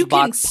Xbox. You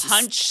can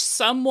punch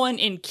someone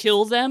and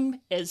kill them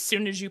as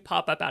soon as you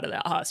pop up out of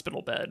that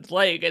hospital bed.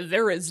 Like,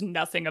 there is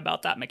nothing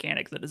about that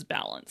mechanic that is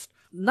balanced.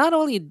 Not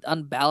only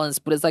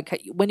unbalanced, but it's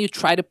like when you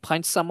try to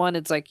punch someone,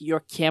 it's like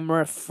your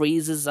camera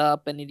freezes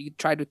up and you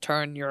try to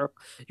turn your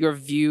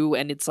view,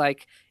 and it's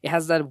like it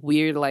has that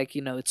weird like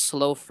it's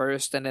slow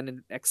first and then it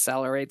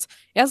accelerates.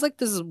 It has like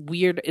this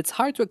weird. It's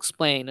hard to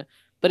explain,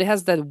 but it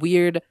has that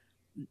weird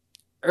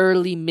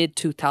early mid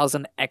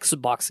 2000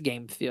 Xbox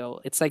game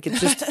feel. It's like it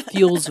just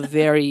feels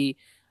very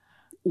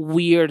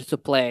weird to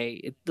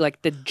play.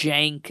 Like the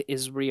jank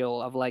is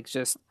real of like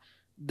just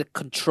the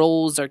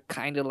controls are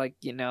kind of like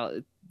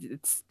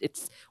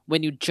it's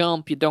when you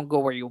jump you don't go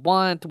where you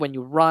want. When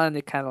you run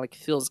it kind of like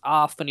feels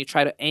off. When you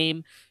try to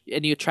aim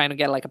and you're trying to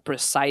get like a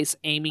precise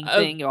aiming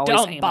thing, you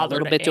always aim a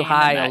little bit too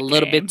high, a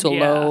little bit too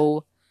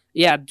low.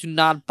 Yeah, do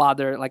not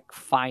bother like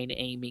fine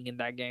aiming in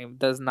that game.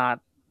 It's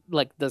not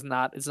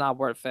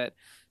worth it.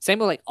 Same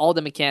with like all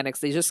the mechanics,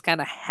 they just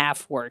kind of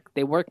half work.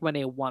 They work when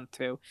they want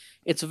to.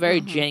 It's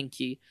very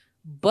janky,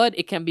 but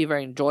it can be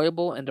very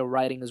enjoyable and the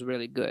writing is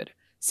really good.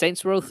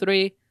 Saints Row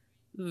 3,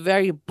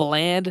 very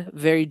bland,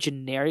 very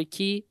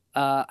generic-y.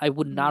 I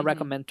would not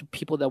recommend to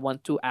people that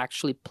want to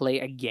actually play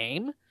a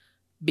game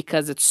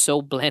because it's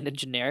so bland and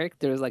generic.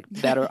 There's like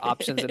better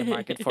options in the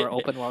market for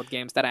open world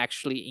games that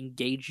actually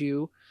engage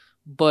you.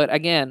 But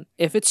again,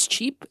 if it's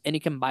cheap and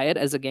you can buy it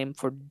as a game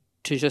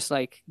to just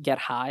like get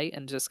high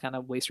and just kind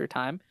of waste your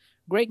time,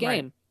 great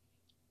game.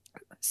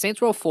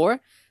 Saints Row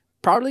 4,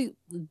 probably,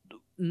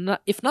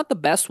 not, if not the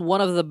best, one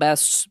of the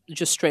best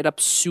just straight up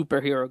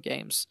superhero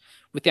games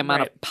with the amount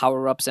Right. of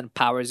power-ups and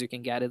powers you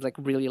can get. It's like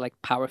really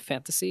like power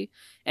fantasy.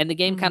 And the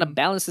game kind of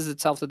balances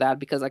itself to that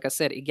because, like I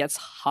said, it gets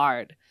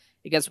hard.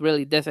 It gets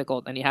really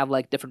difficult, and you have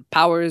like different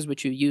powers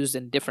which you use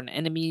in different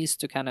enemies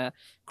to kind of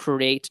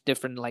create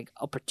different like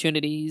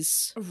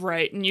opportunities.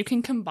 Right, and you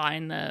can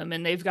combine them,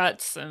 and they've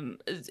got some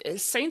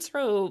Saints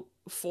Row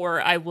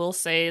 4. I will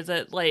say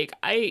that like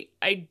I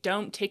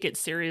don't take it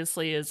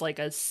seriously as like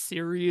a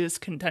serious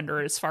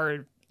contender as far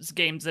as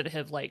games that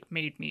have like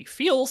made me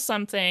feel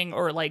something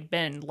or like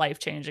been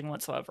life-changing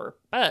whatsoever.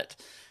 But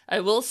I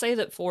will say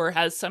that 4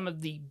 has some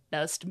of the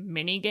best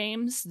mini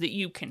games that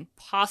you can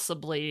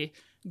possibly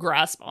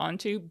grasp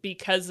onto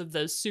because of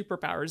those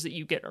superpowers that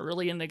you get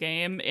early in the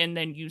game, and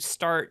then you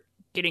start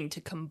getting to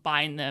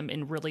combine them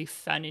in really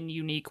fun and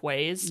unique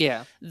ways.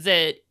 Yeah.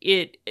 That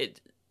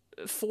it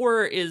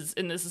 4 is,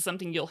 and this is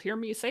something you'll hear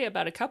me say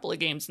about a couple of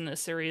games in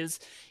this series,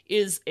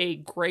 is a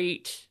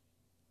great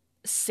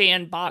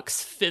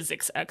sandbox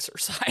physics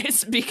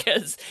exercise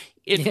because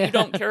if you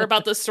don't care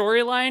about the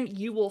storyline,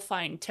 you will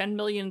find 10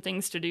 million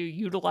things to do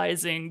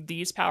utilizing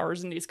these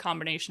powers and these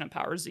combination of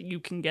powers that you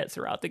can get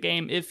throughout the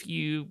game if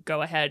you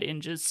go ahead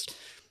and just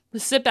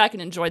sit back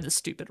and enjoy the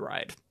stupid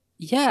ride.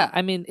 Yeah,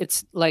 I mean,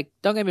 it's like,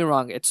 don't get me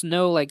wrong, it's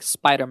no like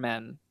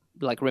Spider-Man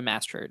like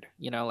remastered,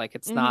 you know, like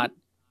it's not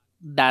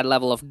that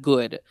level of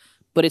good,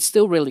 but it's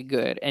still really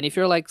good. And if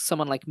you're like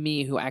someone like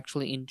me who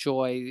actually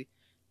enjoy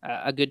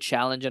a good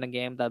challenge in a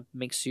game that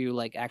makes you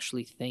like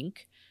actually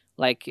think,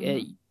 like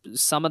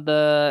some of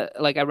the,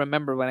 like I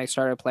remember when I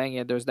started playing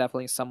it, there's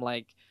definitely some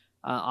like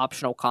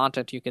optional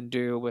content you can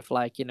do with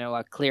like, you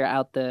know, clear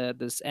out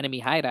this enemy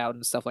hideout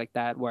and stuff like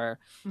that, where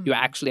you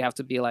actually have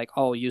to be like,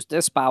 oh, use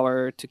this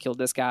power to kill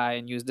this guy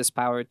and use this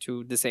power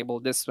to disable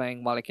this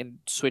thing while I can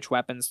switch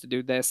weapons to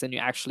do this. And you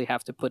actually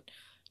have to put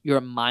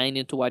your mind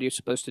into what you're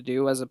supposed to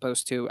do, as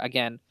opposed to,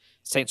 again,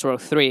 Saints Row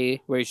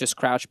 3, where you just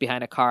crouch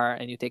behind a car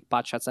and you take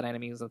pot shots at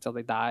enemies until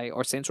they die,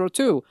 or Saints Row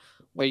 2,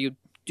 where you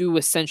do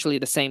essentially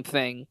the same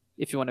thing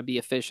if you want to be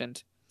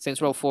efficient.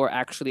 Saints Row 4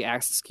 actually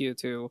asks you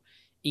to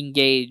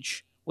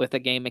engage with the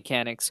game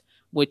mechanics,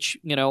 which,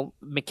 you know,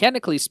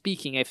 mechanically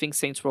speaking, I think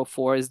Saints Row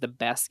 4 is the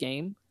best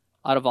game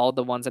out of all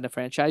the ones in the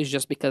franchise,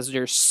 just because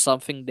there's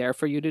something there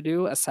for you to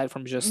do aside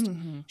from just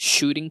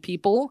shooting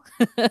people.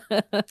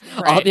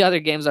 All the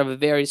other games are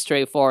very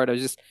straightforward.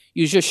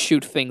 You just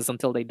shoot things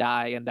until they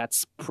die, and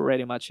that's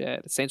pretty much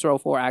it. Saints Row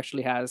 4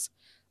 actually has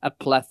a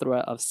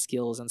plethora of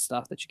skills and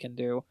stuff that you can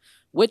do,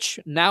 which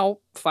now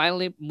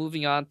finally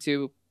moving on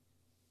to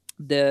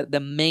the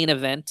main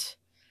event.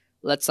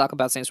 Let's talk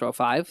about Saints Row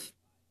 5.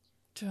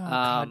 Oh,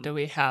 God, do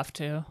we have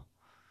to?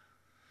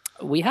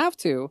 We have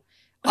to.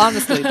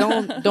 Honestly,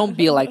 don't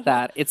be like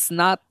that. It's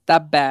not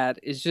that bad.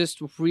 It's just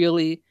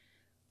really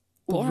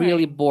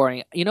really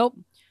boring. You know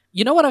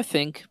what I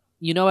think?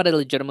 You know what I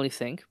legitimately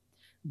think?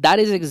 That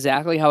is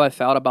exactly how I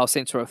felt about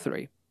Saints Row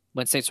 3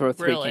 when Saints Row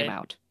 3 came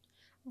out.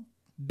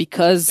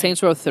 Because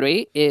Saints Row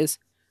 3 is,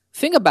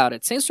 think about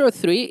it. Saints Row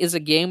 3 is a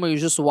game where you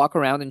just walk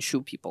around and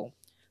shoot people.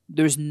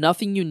 There's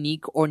nothing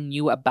unique or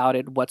new about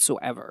it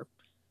whatsoever.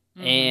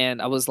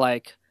 And I was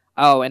like,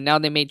 oh, and now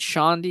they made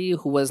Shaundi,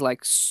 who was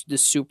like the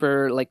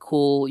super like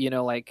cool, you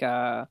know, like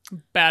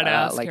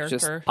badass like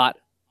character. just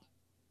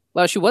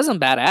well, she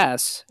wasn't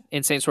badass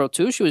in Saints Row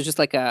 2. She was just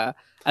like a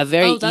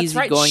very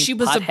easygoing. She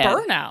was pothead.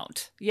 a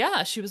burnout.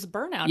 Yeah, she was a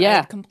burnout. Yeah. I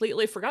had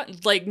completely forgotten.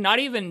 Like, not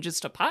even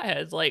just a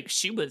pothead. Like,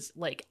 she was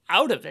like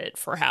out of it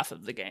for half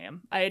of the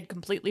game. I had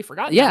completely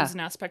forgotten that was an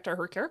aspect of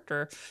her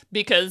character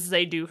because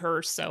they do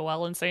her so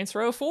well in Saints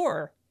Row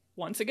 4.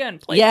 Once again,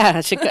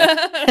 yeah,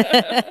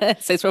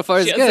 Saints Row 4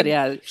 is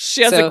good.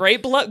 She has a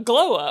great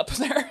glow up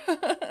there.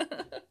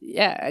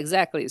 Yeah,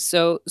 exactly.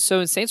 So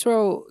in Saints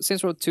Row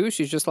 2,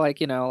 she's just like,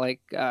 you know,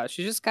 like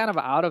she's just kind of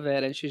out of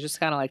it, and she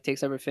just kind of like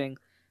takes everything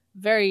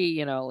very,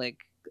 you know, like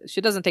she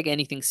doesn't take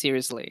anything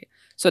seriously.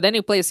 So then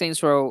you play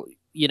Saints Row,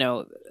 you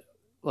know,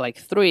 like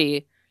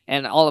 3,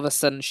 and all of a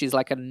sudden she's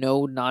like a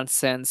no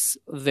nonsense,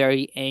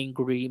 very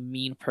angry,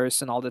 mean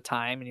person all the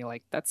time, and you're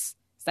like, is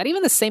that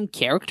even the same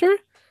character?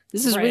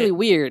 This is really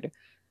weird.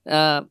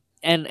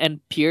 And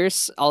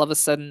Pierce all of a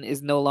sudden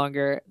is no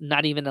longer,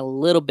 not even a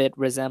little bit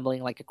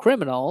resembling like a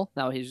criminal.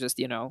 Now he's just,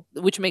 you know,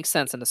 which makes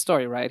sense in the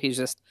story, right? He's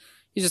just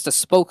a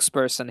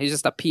spokesperson. He's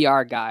just a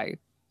PR guy.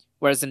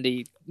 Whereas in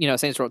the, you know,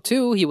 Saints Row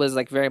 2, he was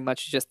like very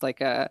much just like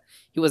the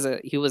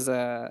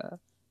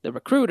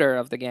recruiter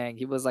of the gang.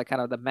 He was like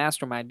kind of the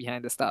mastermind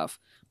behind the stuff.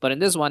 But in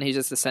this one, he's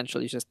just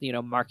essentially just, you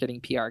know,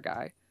 marketing PR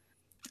guy.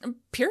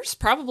 Pierce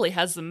probably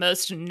has the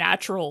most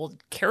natural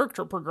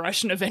character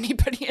progression of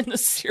anybody in the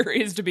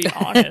series, to be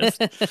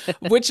honest.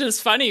 Which is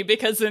funny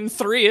because in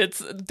 3,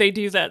 they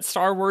do that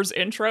Star Wars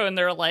intro and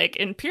they're like,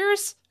 "In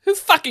Pierce, who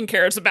fucking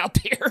cares about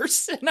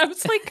Pierce?" And I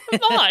was like,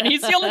 come on,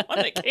 he's the only one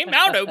that came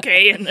out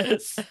okay in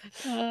this.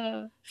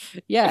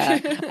 Yeah,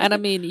 and I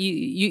mean,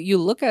 you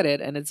look at it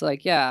and it's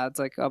like, yeah, it's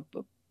like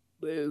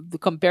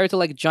compared to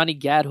like Johnny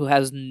Gat, who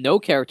has no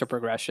character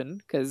progression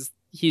because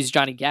he's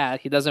Johnny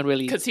Gat. He doesn't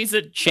really Because he's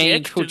a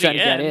change dick who to the Johnny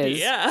Gat end, is.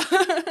 yeah.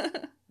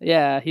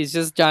 Yeah, he's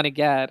just Johnny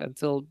Gat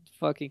until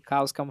fucking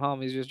cows come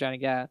home. He's just Johnny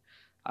Gat.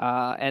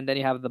 And then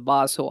you have the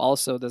boss who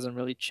also doesn't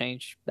really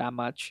change that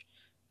much,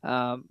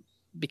 um,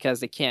 because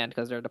they can't,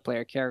 because they're the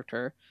player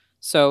character.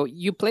 So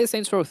you play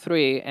Saints Row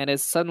 3, and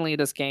it's suddenly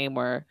this game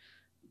where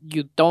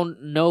you don't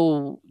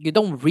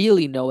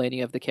really know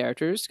any of the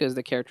characters because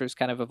the characters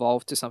kind of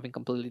evolved to something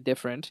completely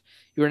different.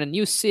 You're in a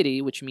new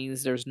city, which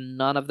means there's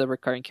none of the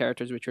recurring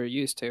characters which you're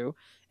used to,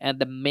 and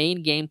the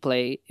main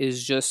gameplay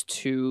is just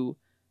to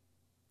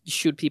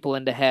shoot people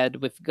in the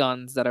head with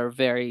guns that are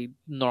very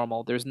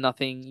normal. There's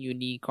nothing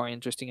unique or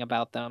interesting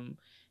about them,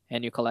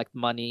 and you collect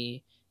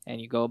money and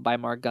you go buy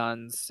more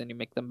guns and you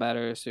make them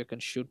better so you can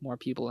shoot more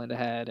people in the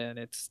head, and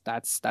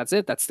that's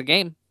it. That's the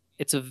game.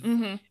 It's a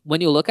Mm-hmm.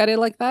 When you look at it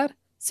like that,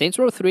 Saints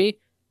Row 3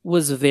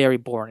 was very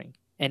boring,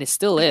 and it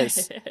still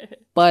is.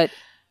 But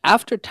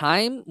after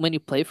time, when you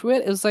play through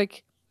it, it was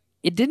like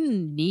it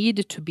didn't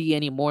need to be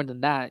any more than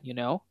that, you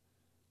know?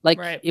 Like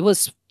Right. it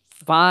was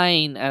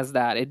fine as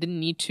that. It didn't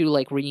need to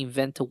like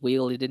reinvent a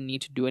wheel. It didn't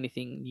need to do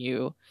anything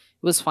new. It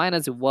was fine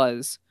as it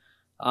was.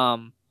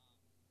 Um,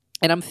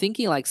 and I'm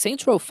thinking like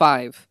Saints Row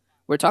 5,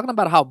 we're talking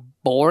about how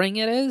boring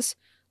it is.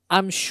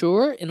 I'm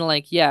sure in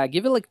like, yeah,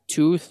 give it like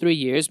 2, 3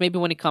 years, maybe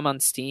when it come on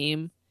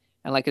Steam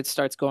and like it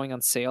starts going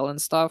on sale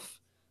and stuff.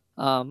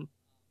 Um,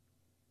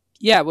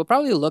 yeah, we'll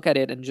probably look at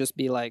it and just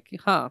be like,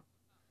 huh,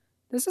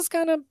 this is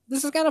kind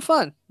of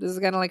fun. This is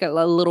kind of like a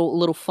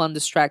little fun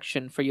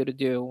distraction for you to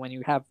do when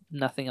you have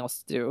nothing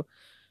else to do.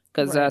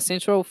 Because Right.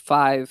 Saints Row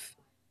 5,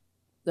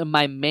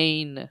 my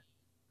main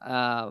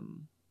problems,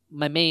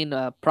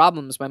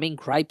 my main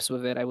gripes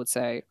with it, I would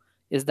say,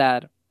 is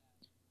that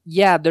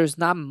yeah, there's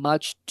not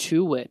much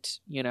to it.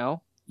 You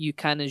know, you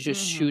kind of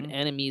just shoot Mm-hmm.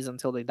 enemies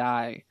until they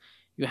die.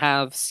 You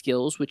have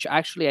skills, which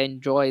actually I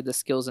enjoy the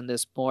skills in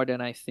this more than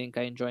I think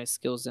I enjoy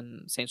skills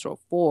in Saints Row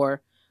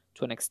 4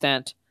 to an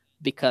extent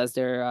because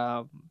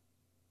they're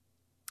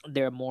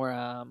more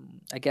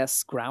I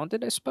guess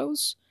grounded, I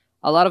suppose.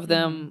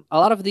 Mm-hmm. A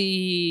lot of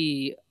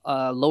the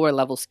lower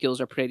level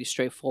skills are pretty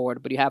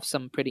straightforward, but you have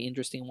some pretty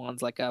interesting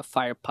ones like a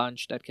fire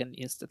punch that can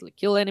instantly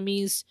kill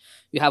enemies.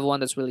 You have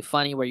one that's really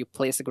funny where you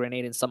place a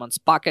grenade in someone's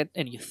pocket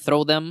and you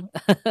throw them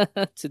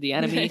to the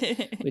enemy,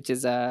 which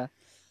is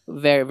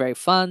very very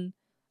fun.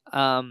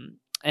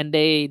 And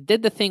they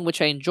did the thing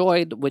which I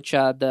enjoyed, which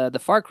the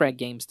Far Cry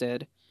games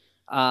did.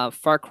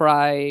 Far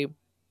Cry,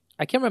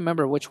 I can't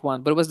remember which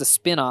one, but it was the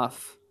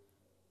spin-off,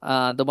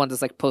 the one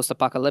that's like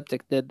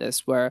post-apocalyptic, did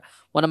this, where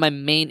one of my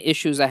main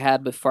issues I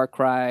had with Far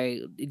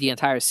Cry, the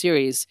entire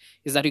series,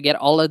 is that you get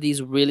all of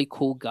these really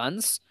cool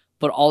guns,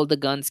 but all the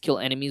guns kill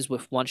enemies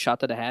with one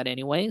shot to the head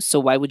anyway. So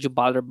why would you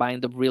bother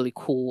buying the really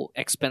cool,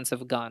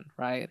 expensive gun,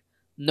 right?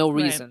 No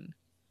Right. reason.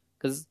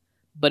 Because,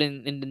 but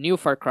in the new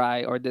Far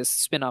Cry or this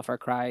spin-off Far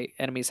Cry,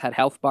 enemies had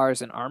health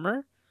bars and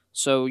armor.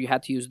 So you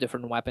had to use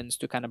different weapons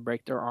to kind of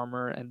break their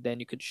armor, and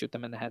then you could shoot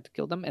them in the head to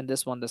kill them. And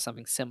this one does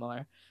something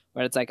similar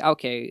where it's like,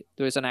 okay,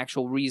 there's an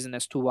actual reason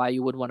as to why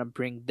you would want to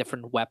bring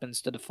different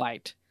weapons to the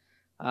fight.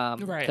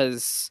 Right.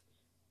 Because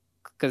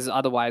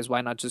otherwise, why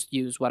not just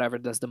use whatever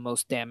does the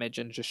most damage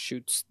and just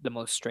shoots the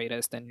most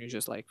straightest? And you're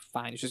just like,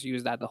 fine, just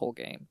use that the whole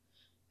game.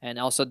 And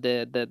also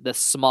the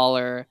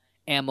smaller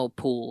ammo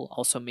pool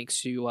also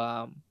makes you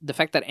the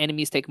fact that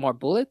enemies take more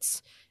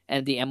bullets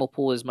and the ammo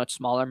pool is much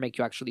smaller make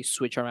you actually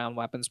switch around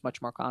weapons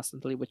much more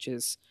constantly, which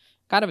is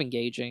kind of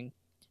engaging.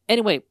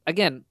 Anyway,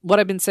 again, what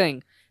I've been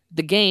saying,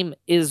 the game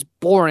is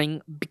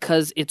boring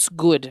because it's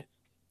good,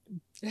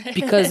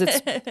 because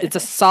it's a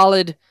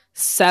solid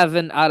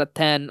 7 out of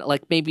 10,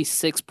 like maybe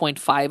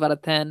 6.5 out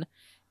of 10.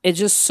 It's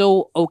just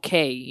so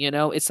okay, you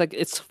know? It's like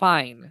it's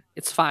fine.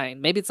 It's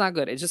fine. Maybe it's not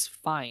good. It's just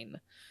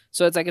fine.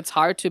 So it's like it's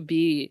hard to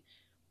be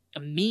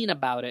mean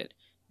about it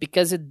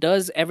because it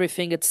does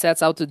everything it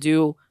sets out to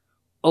do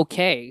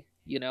okay,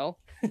 you know?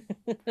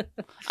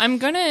 I'm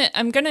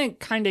gonna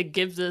kind of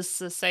give this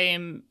the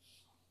same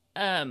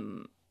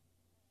um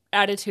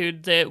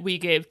attitude that we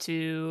gave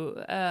to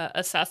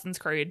Assassin's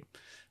Creed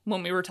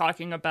when we were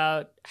talking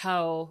about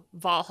how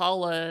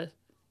Valhalla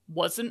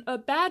wasn't a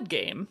bad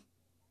game,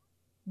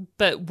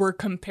 but we're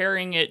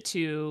comparing it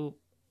to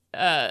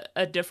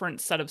a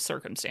different set of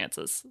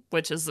circumstances,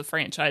 which is the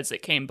franchise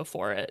that came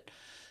before it.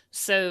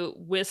 So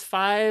with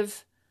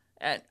 5,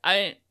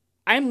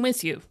 I'm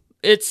with you.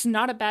 It's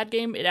not a bad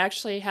game. It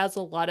actually has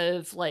a lot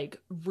of like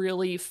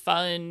really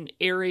fun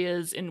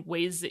areas and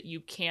ways that you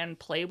can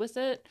play with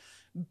it,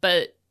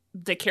 but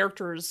the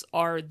characters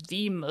are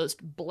the most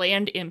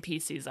bland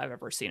NPCs I've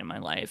ever seen in my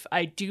life.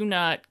 I do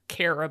not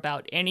care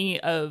about any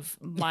of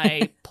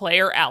my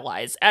player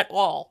allies at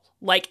all.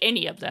 Like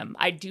any of them.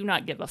 I do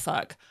not give a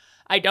fuck.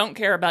 I don't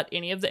care about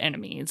any of the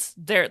enemies.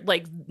 They're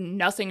like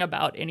nothing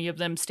about any of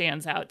them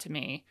stands out to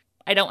me.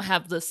 I don't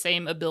have the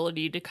same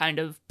ability to kind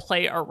of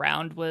play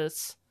around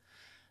with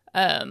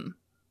um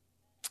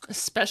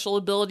special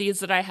abilities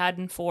that I had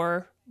in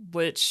 4,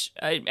 which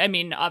I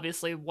mean,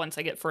 obviously once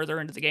I get further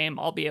into the game,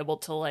 I'll be able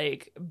to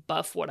like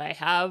buff what I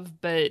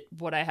have, but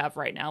what I have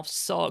right now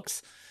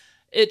sucks.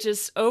 It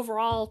just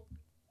overall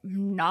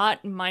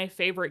not my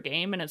favorite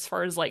game. And as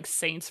far as like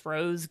Saints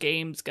Row's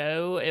games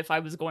go, if I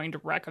was going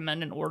to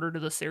recommend an order to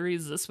the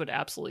series, this would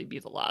absolutely be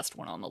the last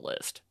one on the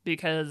list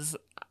because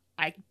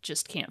I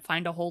just can't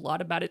find a whole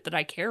lot about it that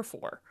I care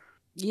for.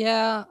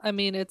 Yeah, I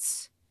mean,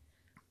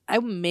 I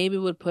maybe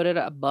would put it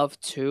above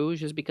two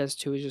just because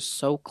two is just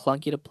so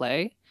clunky to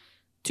play.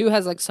 Two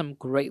has like some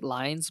great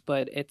lines,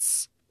 but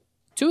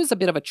two is a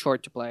bit of a chore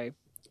to play.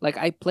 Like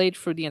I played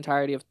through the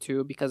entirety of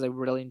two because I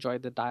really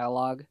enjoyed the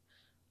dialogue,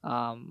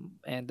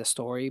 and the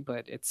story,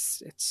 but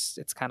it's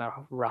kind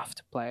of rough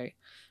to play.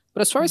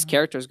 But as far as Mm-hmm.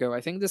 characters go,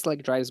 I think this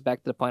like drives back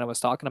to the point I was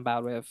talking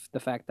about with the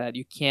fact that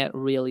you can't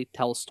really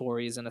tell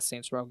stories in a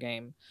Saints Row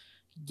game,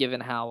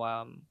 given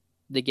how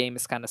the game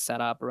is kind of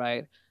set up,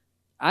 right?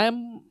 I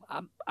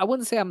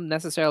wouldn't say I'm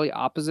necessarily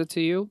opposite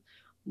to you,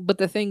 but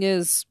the thing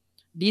is,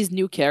 these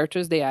new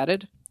characters they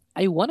added,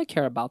 I want to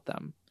care about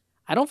them.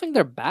 I don't think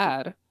they're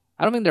bad.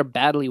 I don't think they're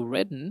badly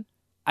written.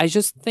 I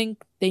just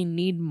think they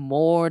need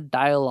more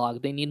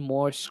dialogue. They need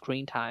more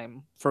screen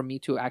time for me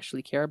to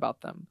actually care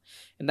about them.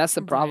 And that's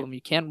the Right. problem.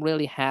 You can't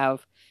really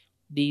have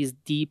these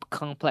deep,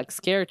 complex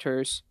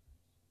characters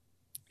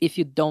if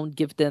you don't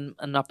give them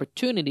an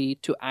opportunity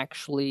to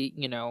actually,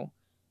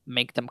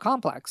 make them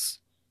complex.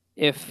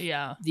 If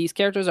Yeah. these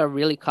characters are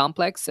really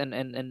complex and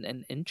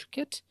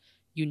intricate,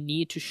 you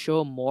need to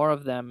show more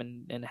of them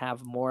and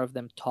have more of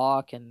them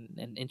talk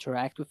and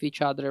interact with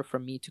each other for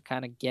me to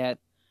kind of get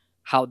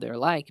how they're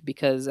like.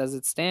 Because as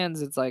it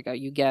stands, it's like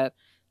you get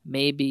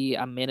maybe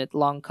a minute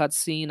long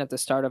cutscene at the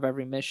start of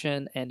every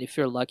mission, and if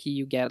you're lucky,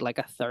 you get like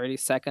a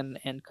 30-second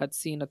end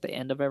cutscene at the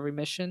end of every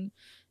mission,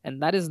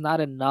 and that is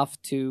not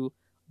enough to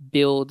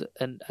build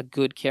a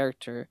good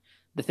character.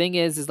 The thing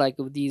is like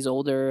with these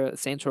older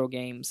Saints Row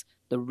games,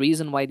 the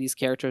reason why these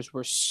characters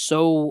were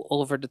so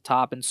over the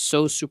top and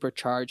so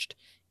supercharged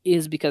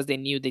is because they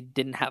knew they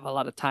didn't have a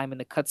lot of time in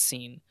the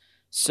cutscene.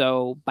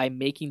 So by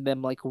making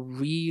them like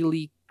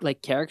really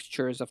like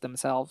caricatures of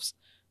themselves,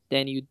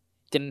 then you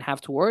didn't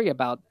have to worry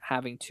about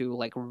having to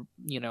like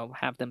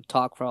have them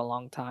talk for a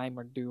long time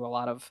or do a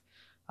lot of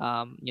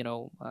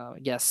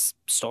yes,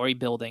 story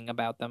building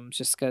about them,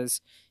 just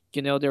because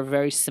they're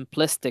very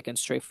simplistic and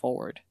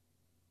straightforward.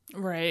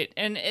 Right.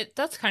 And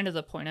that's kind of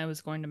the point I was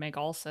going to make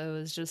also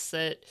is just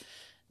that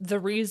the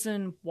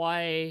reason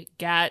why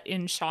Gat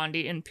and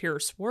Shondi and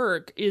Pierce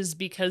work is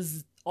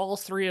because all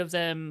three of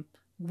them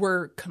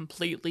were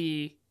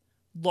completely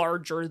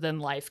larger than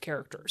life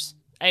characters.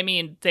 I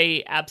mean,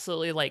 they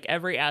absolutely like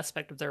every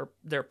aspect of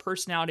their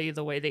personality,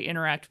 the way they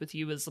interact with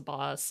you as the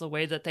boss, the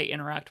way that they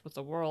interact with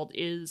the world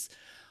is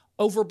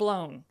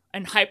overblown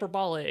and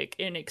hyperbolic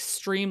and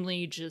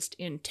extremely just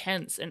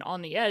intense and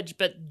on the edge,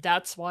 but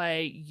that's why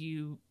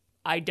you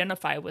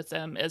identify with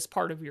them as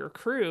part of your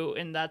crew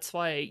and that's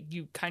why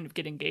you kind of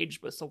get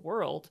engaged with the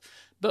world.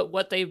 But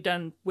what they've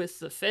done with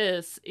the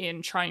fifth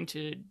in trying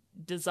to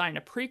design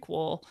a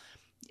prequel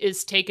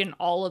is taken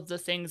all of the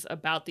things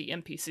about the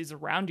NPCs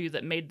around you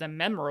that made them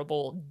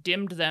memorable,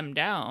 dimmed them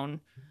down,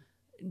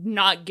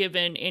 not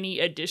given any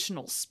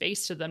additional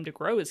space to them to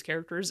grow as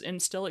characters, and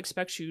still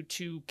expects you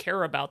to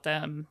care about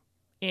them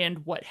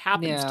and what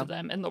happens Yeah. to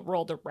them and the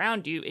world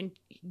around you. And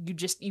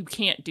you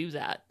can't do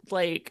that.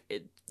 Like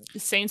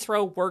Saints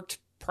Row worked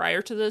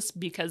prior to this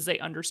because they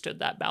understood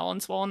that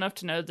balance well enough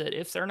to know that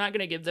if they're not going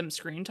to give them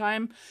screen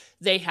time,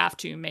 they have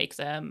to make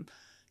them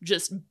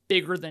just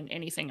bigger than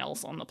anything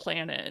else on the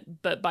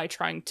planet. But by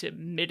trying to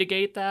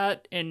mitigate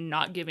that and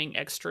not giving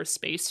extra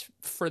space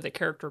for the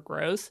character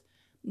growth,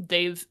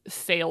 they've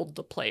failed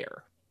the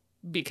player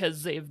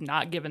because they've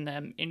not given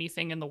them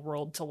anything in the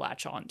world to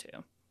latch onto.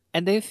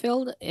 And they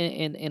failed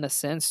in a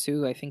sense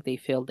too. I think they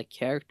failed the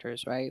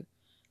characters, right?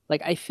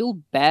 Like I feel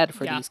bad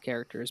for Yeah. these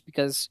characters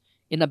because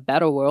in a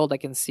better world I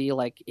can see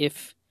like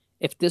if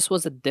this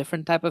was a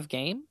different type of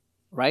game,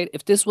 right?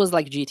 If this was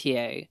like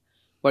GTA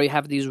where you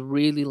have these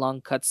really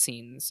long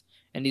cutscenes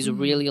and these Mm-hmm.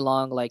 really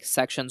long like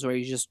sections where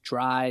you just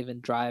drive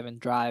and drive and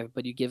drive,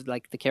 but you give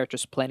like the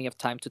characters plenty of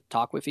time to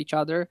talk with each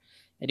other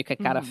and you can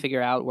kind of Mm-hmm.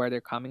 figure out where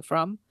they're coming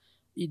from.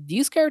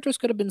 These characters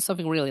could have been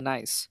something really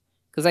nice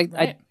because I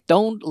Right.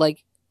 don't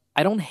like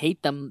I don't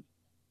hate them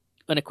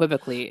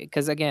unequivocally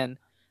because again,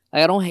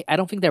 I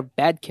don't think they're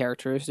bad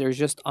characters. They're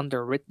just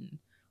underwritten.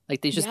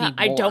 Like they just Yeah, need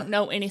I don't more.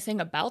 know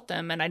anything about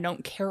them and I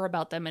don't care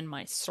about them in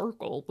my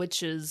circle,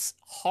 which is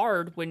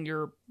hard when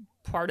you're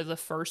part of the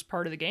first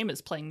part of the game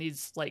is playing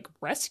these like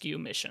rescue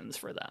missions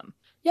for them.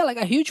 Yeah, like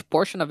a huge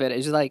portion of it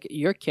is like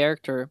your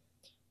character,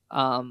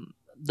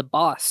 the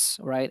boss,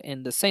 right?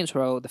 In the Saints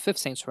Row, the fifth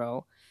Saints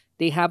Row,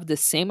 they have the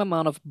same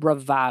amount of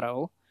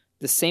bravado,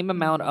 the same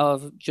amount Mm-hmm.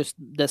 of just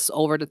this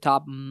over the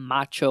top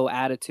macho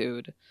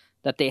attitude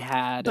that they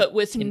had But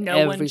with in no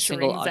one every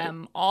single cheering other.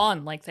 them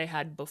on like they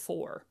had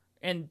before.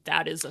 And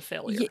that is a Yeah,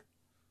 failure.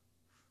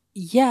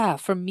 yeah,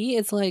 for me,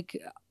 it's like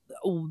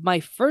my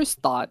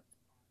first thought,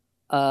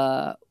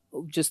 uh,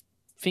 just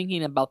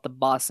thinking about the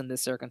boss in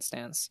this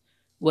circumstance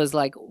was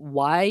like,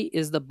 why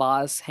is the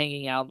boss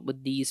hanging out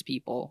with these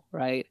people,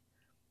 right?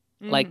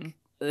 Mm-hmm. Like,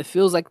 it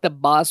feels like the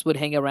boss would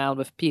hang around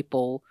with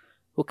people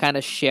who kind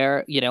of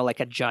share, like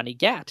a Johnny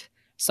Gat,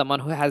 someone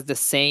who has the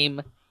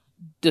same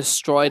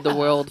destroy the Yeah.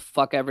 world,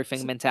 fuck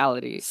everything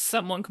mentality.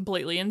 Someone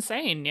completely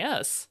insane,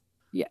 yes.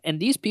 Yeah, and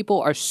these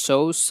people are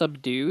so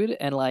subdued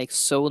and like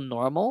so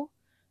normal.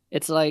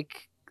 It's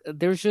like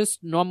they're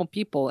just normal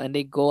people and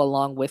they go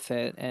along with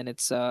it, and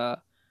it's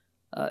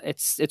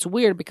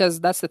weird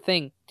because that's the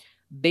thing.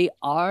 They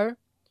are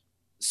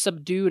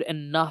subdued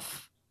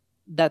enough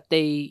that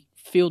they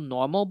feel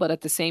normal, but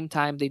at the same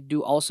time they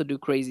do also do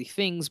crazy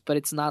things, but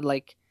it's not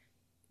like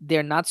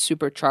they're not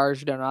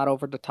supercharged, they're not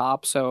over the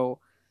top, so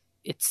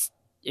it's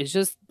it's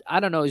just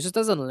I don't know, it just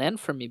doesn't land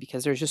for me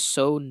because they're just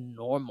so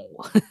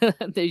normal.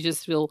 They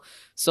just feel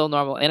so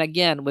normal. And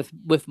again,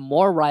 with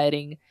more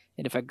writing,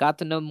 and if I got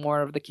to know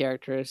more of the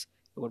characters,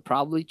 it would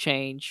probably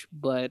change.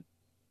 But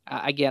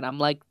again, I'm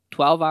like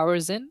 12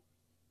 hours in,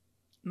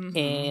 Mm-hmm.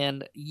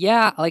 and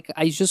yeah, like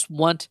I just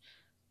want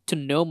to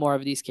know more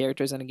of these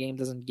characters, and the game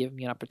doesn't give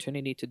me an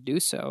opportunity to do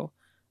so.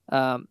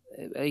 Um,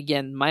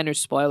 Again, minor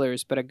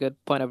spoilers, but a good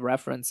point of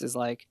reference is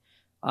like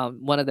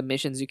one of the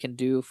missions you can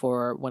do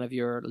for one of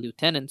your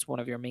lieutenants, one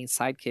of your main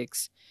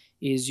sidekicks,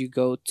 is you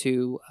go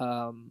to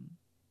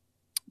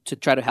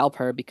try to help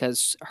her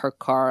because her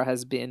car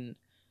has been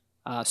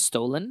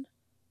stolen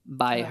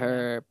by Oh, yeah.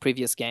 her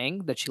previous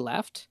gang that she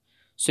left.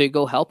 So you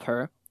go help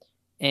her,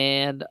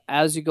 and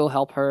as you go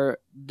help her,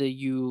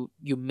 you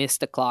miss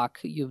the clock,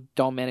 you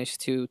don't manage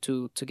to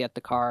get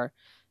the car,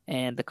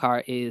 and the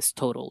car is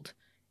totaled,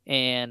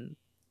 and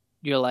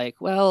you're like,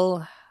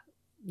 well,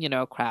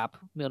 crap,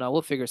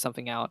 we'll figure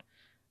something out.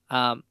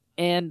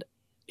 And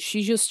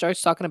she just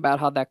starts talking about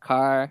how that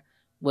car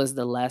was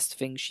the last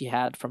thing she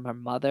had from her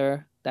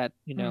mother that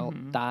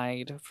Mm-hmm.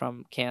 died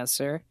from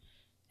cancer,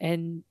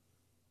 and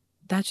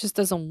that just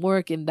doesn't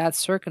work in that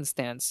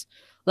circumstance.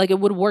 Like it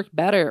would work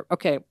better.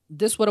 Okay,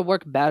 this would have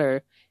worked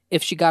better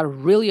if she got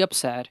really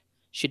upset.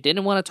 She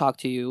didn't want to talk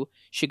to you.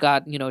 She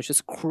got,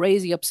 just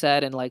crazy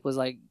upset and like was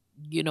like,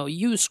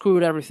 you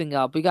screwed everything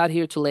up. We got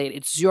here too late.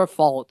 It's your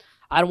fault.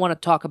 I don't want to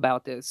talk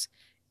about this.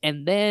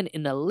 And then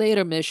in a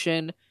later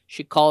mission,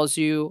 she calls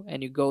you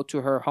and you go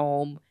to her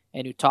home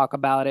and you talk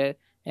about it.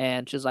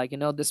 And she's like,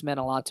 this meant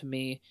a lot to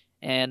me.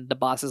 And the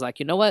boss is like,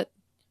 you know what?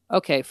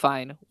 Okay,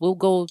 fine. We'll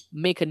go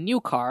make a new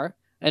car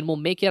and we'll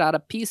make it out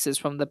of pieces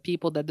from the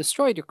people that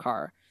destroyed your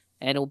car.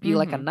 And it'll be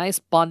like a Mm-hmm. nice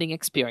bonding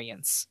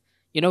experience.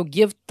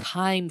 Give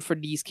time for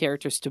these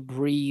characters to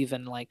breathe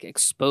and like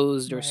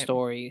expose their Right.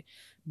 story.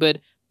 But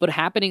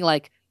happening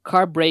like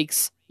car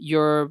breaks,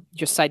 your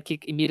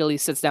sidekick immediately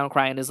sits down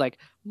crying and is like,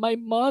 my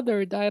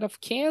mother died of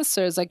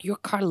cancer. It's like your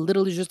car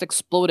literally just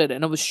exploded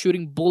and it was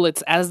shooting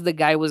bullets as the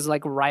guy was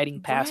like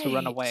riding past to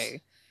run Right.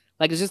 away.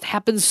 Like it just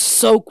happens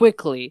so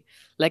quickly.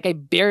 Like I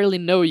barely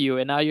know you,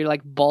 and now you're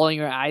like bawling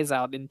your eyes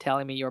out and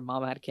telling me your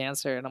mom had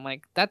cancer, and I'm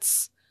like,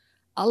 that's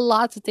a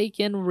lot to take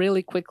in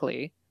really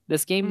quickly.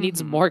 This game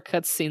needs Mm-hmm. more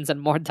cutscenes and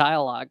more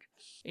dialogue.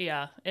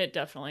 Yeah, it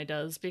definitely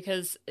does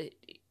because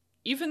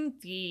even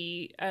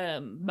the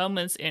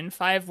moments in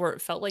 5 where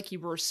it felt like you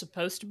were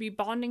supposed to be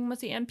bonding with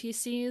the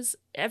NPCs,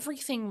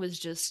 everything was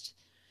just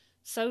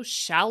so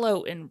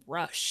shallow and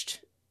rushed.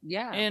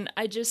 Yeah. And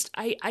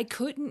I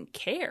couldn't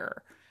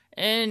care.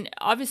 And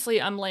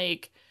obviously I'm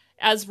like,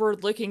 as we're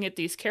looking at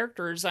these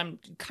characters, I'm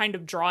kind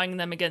of drawing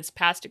them against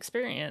past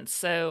experience.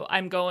 So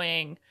I'm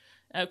going,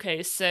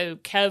 okay, so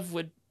Kev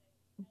would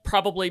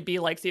probably be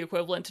like the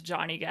equivalent to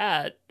Johnny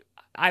Gat.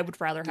 I would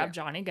rather have Yeah.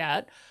 Johnny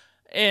Gat.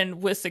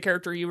 And with the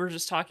character you were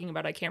just talking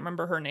about, I can't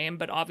remember her name,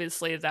 but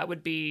obviously that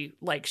would be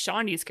like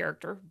Shondi's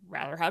character.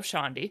 Rather have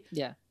Shondi.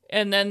 Yeah.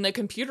 And then the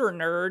computer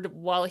nerd,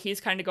 while he's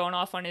kind of going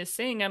off on his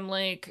thing, I'm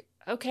like,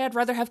 okay, I'd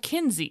rather have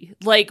Kinsey.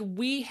 Like,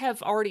 we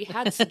have already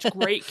had such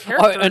great Or in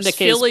characters the case,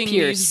 filling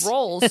these Pierce.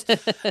 roles.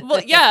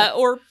 Well, yeah,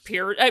 or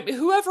Pierce.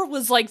 Whoever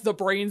was like the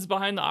brains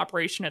behind the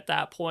operation at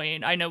that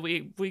point. I know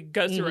we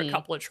go through a Hmm.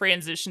 couple of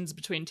transitions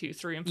between 2,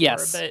 3, and 4,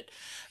 Yes. but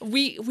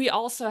we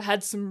also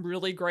had some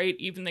really great,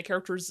 even the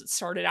characters that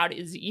started out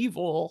as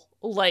evil,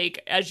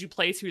 like as you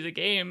play through the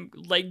game,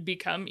 like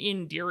become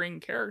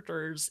endearing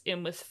characters.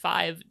 And with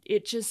 5,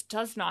 it just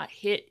does not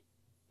hit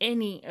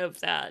any of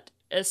that,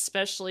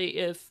 especially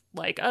if,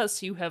 like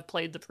us, you have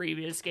played the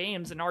previous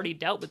games and already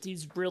dealt with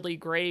these really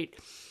great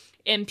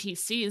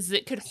NPCs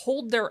that could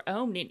hold their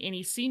own in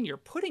any scene you're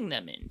putting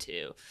them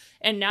into.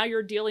 And now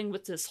you're dealing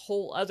with this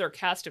whole other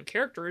cast of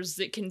characters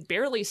that can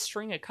barely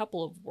string a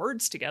couple of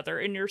words together,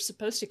 and you're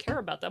supposed to care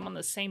about them on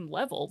the same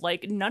level.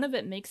 Like, none of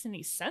it makes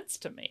any sense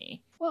to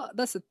me. Well,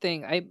 that's the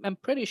thing. I'm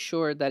pretty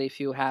sure that if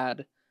you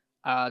had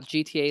a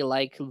GTA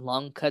like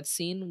long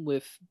cutscene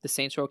with the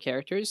Saints Row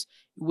characters,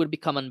 it would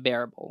become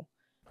unbearable.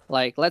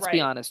 Like, let's be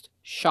Right. honest.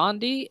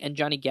 Shondi and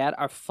Johnny Gat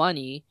are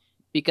funny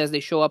because they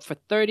show up for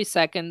 30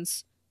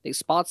 seconds, they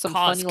spot some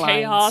Cause funny lines,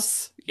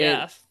 chaos. they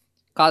Yeah.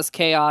 cause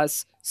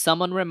chaos.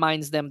 Someone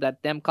reminds them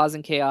that them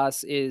causing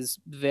chaos is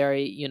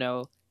very,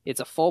 it's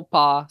a faux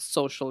pas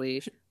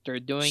socially. They're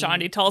doing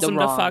Shondi tells the him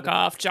to fuck wrong.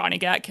 off. Johnny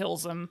Gat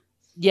kills him.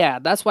 Yeah,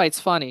 that's why it's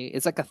funny.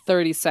 It's like a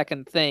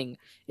 30-second thing.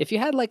 If you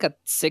had like a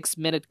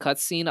 6-minute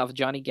cutscene of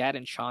Johnny Gat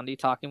and Shondi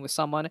talking with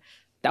someone,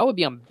 that would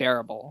be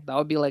unbearable. That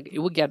would be like, it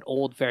would get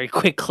old very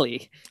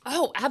quickly.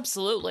 Oh,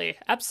 absolutely.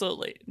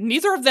 Absolutely.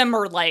 Neither of them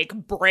are like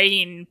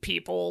brain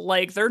people.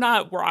 Like they're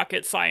not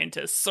rocket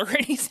scientists or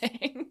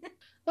anything.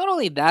 Not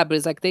only that, but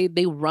it's like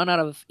they run out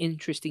of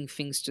interesting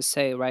things to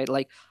say, right?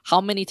 Like,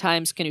 how many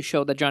times can you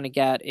show that Johnny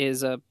Gat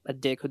is a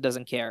dick who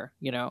doesn't care,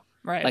 you know?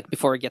 Right. Like,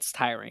 before it gets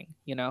tiring,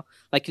 you know?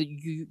 Like,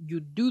 you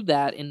do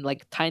that in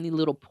like tiny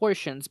little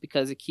portions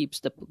because it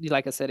keeps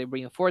like I said, it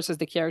reinforces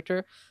the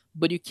character,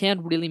 but you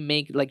can't really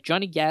make, like,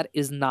 Johnny Gat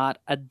is not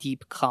a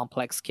deep,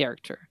 complex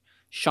character.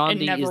 And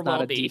Shaundi never is not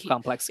will a be. deep,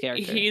 complex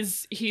character.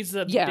 He's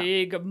a Yeah.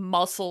 big,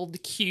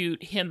 muscled, cute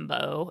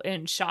himbo,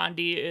 and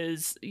Shandi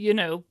is, you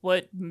know,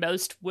 what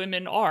most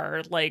women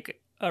are,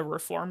 like a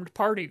reformed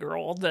party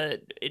girl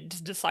that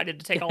decided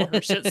to take all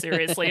her shit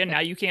seriously, and now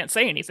you can't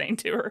say anything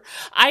to her.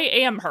 I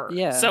am her,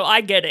 Yeah. so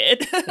I get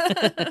it.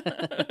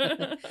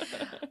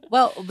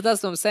 Well, but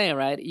that's what I'm saying,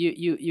 right?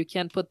 You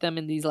can't put them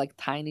in these like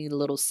tiny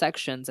little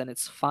sections and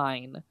it's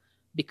fine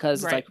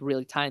because it's Right. like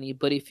really tiny.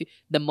 But if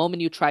the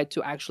moment you try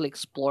to actually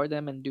explore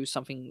them and do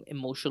something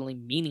emotionally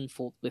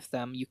meaningful with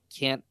them, you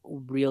can't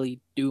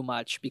really do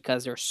much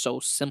because they're so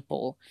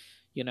simple,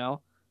 you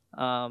know.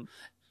 Um,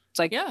 it's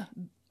like, Yeah.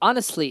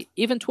 honestly,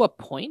 even to a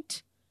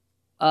point,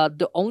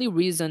 the only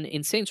reason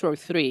in Saints Row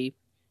 3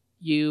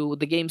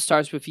 the game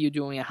starts with you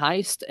doing a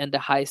heist and the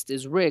heist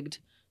is rigged,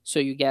 so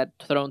you get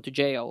thrown to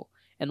jail.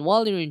 And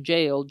while you're in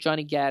jail,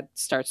 Johnny Gat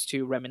starts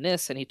to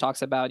reminisce and he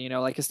talks about,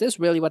 like, is this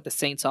really what the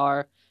Saints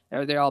are?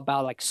 Are they all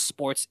about like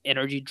sports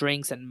energy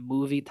drinks and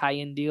movie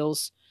tie-in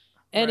deals?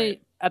 And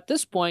Right. at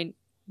this point,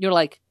 you're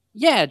like,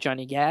 yeah,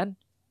 Johnny Gat,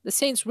 the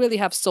Saints really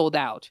have sold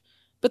out.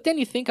 But then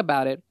you think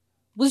about it,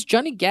 was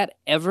Johnny Gat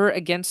ever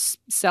against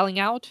selling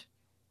out?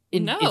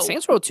 In No.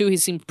 Saints Row 2, he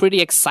seemed pretty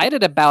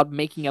excited about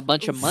making a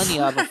bunch of money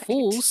out of Right.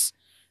 fools.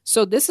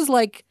 So this is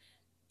like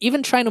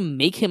even trying to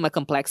make him a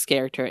complex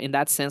character in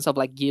that sense of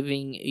like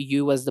giving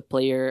you as the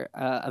player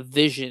a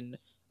vision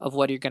of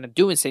what you're going to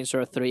do in Saints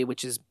Row 3,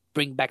 which is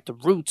bring back the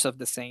roots of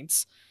the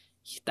Saints.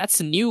 That's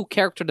a new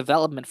character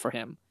development for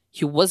him.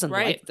 He wasn't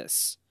Right. like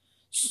this.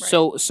 Right.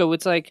 So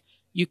it's like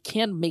you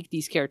can't make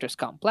these characters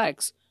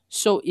complex.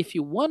 So if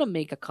you want to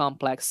make a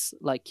complex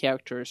like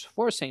characters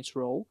for Saints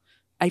Row,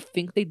 I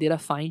think they did a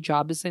fine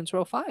job in Saints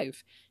Row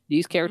 5.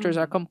 These characters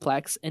are Mhm.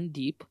 complex and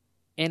deep,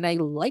 and I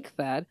like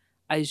that.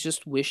 I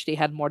just wish they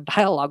had more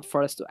dialogue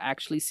for us to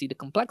actually see the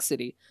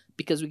complexity,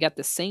 because we got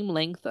the same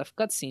length of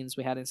cutscenes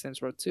we had in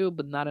Saints Row 2,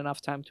 but not enough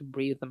time to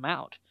breathe them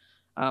out.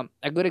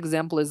 A good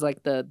example is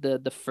like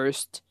the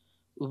first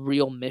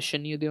real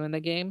mission you do in the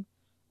game,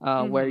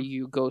 where Mhm.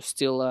 you go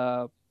steal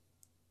a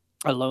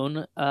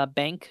loan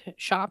bank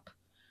shop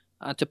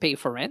to pay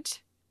for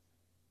rent,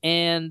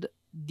 and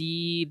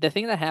the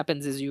thing that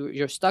happens is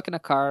you're stuck in a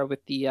car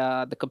with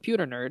the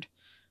computer nerd,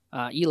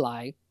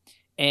 Eli,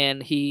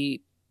 and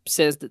he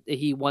says that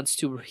he wants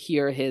to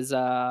hear his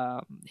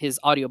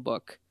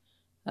audiobook,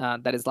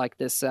 that is like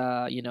this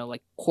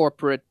like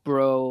corporate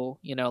bro,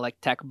 like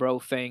tech bro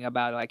thing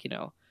about like,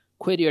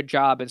 quit your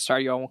job and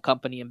start your own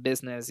company and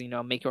business,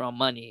 make your own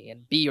money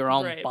and be your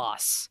own Right.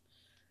 boss.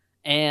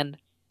 And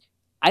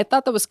I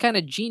thought that was kind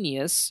of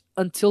genius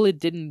until it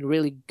didn't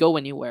really go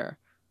anywhere,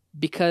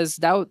 because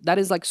that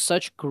is like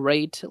such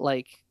great,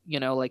 like,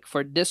 like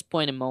for this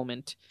point in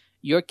moment,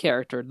 your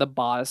character, the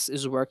boss,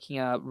 is working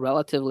a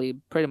relatively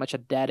pretty much a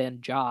dead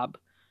end job,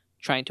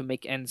 trying to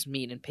make ends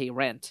meet and pay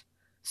rent.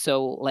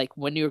 So like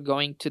when you're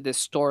going to this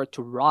store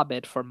to rob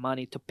it for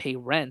money to pay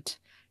rent,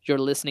 you're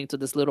listening to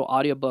this little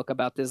audiobook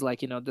about this, like,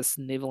 this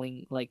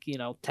sniveling, like,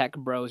 tech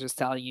bros just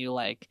telling you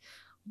like,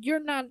 you're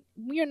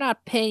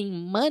not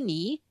paying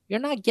money, you're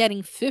not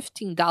getting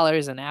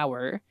 $15 an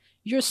hour,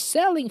 you're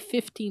selling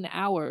 15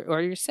 hour,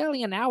 or you're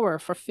selling an hour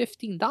for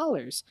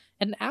 $15,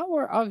 an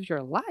hour of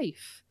your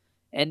life.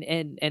 And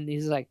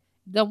he's like,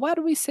 then what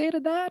do we say to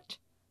that?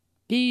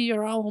 Be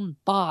your own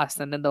boss.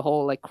 And then the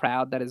whole like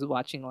crowd that is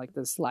watching like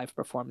this live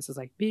performance is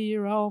like, be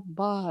your own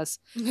boss.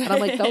 And I'm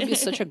like, that would be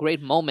such a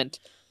great moment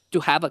to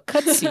have a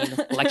cutscene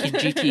like in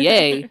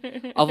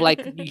GTA of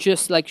like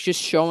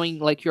just showing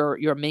like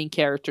your main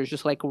characters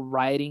just like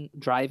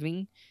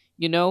driving,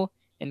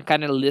 and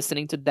kind of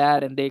listening to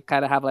that, and they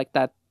kind of have like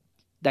that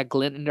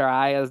glint in their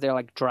eye as they're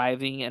like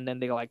driving, and then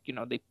they like,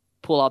 they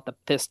pull out the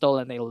pistol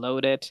and they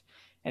load it,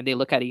 and they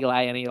look at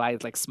Eli, and Eli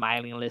is like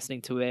smiling and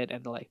listening to it,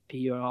 and they're like, be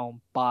your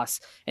own boss.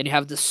 And you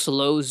have the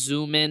slow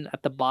zoom in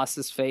at the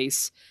boss's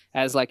face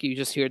as like you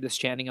just hear this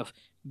chanting of,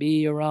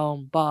 be your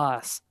own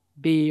boss,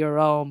 be your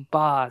own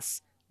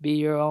boss, be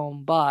your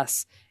own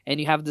boss. And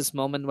you have this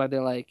moment where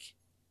they're like,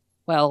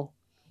 well,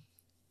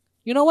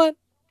 you know what,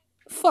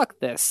 fuck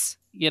this,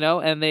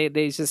 and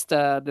they just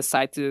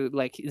decide to,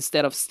 like,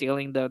 instead of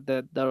stealing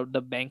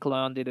the bank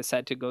loan, they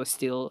decide to go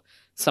steal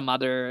some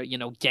other,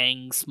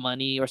 gang's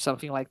money or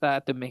something like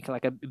that to make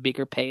like a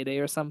bigger payday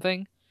or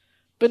something.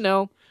 But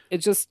no,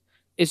 it's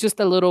just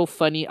a little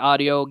funny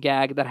audio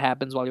gag that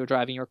happens while you're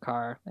driving your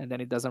car, and then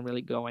it doesn't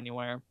really go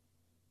anywhere.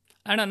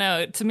 I don't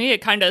know. To me,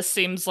 it kind of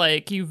seems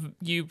like you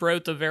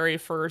wrote the very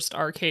first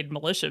arcade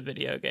militia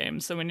video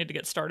game, so we need to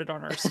get started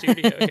on our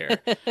studio here.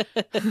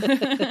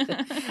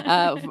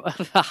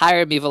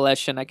 Hire me,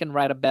 Volition. I can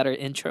write a better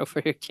intro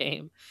for your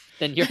game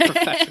than your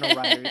professional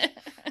writers.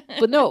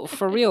 But no,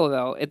 for real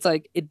though, it's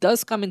like it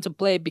does come into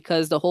play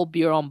because the whole be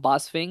your own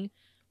boss thing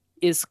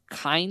is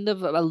kind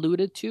of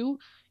alluded to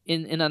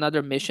in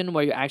another mission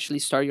where you actually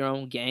start your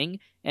own gang,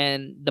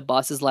 and the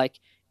boss is like,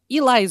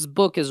 Eli's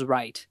book is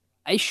right.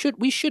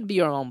 We should be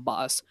our own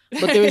boss,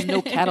 but there is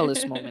no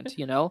catalyst moment,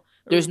 you know?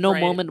 There's no Right.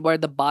 moment where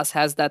the boss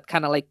has that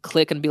kind of like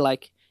click and be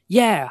like,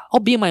 yeah, I'll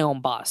be my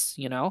own boss,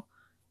 you know?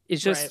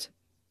 It's just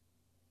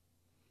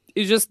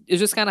it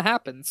just kind of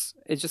happens.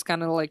 It just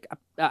kind of like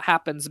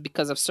happens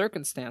because of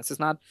circumstance. It's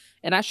not,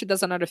 and actually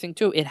that's another thing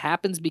too. It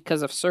happens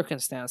because of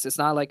circumstance. It's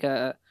not like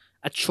a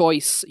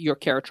choice your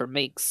character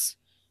makes,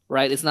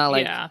 right? It's not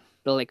like Yeah.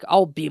 they're like,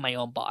 I'll be my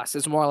own boss.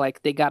 It's more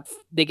like they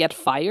get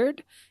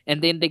fired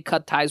and then they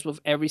cut ties with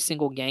every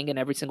single gang, and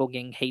every single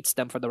gang hates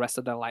them for the rest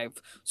of their life.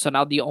 So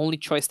now the only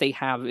choice they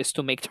have is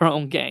to make their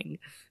own gang.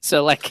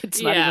 So like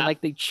it's not even Yeah.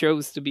 like they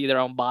chose to be their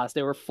own boss.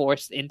 They were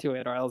forced into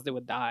it or else they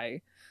would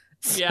die.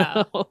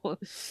 Yeah. So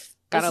This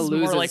kind of is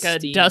loses more like a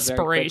steam very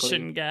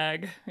desperation quickly.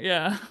 gag.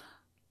 Yeah.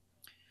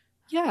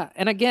 Yeah,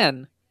 and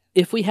again,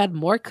 if we had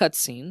more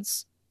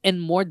cutscenes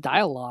and more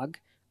dialogue,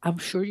 I'm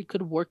sure you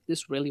could work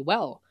this really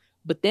well.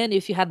 But then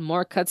if you had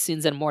more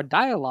cutscenes and more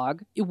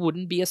dialogue, it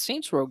wouldn't be a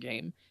Saints Row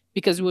game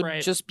because it would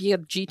Right. just be a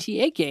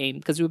GTA game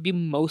because it would be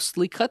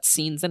mostly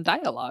cutscenes and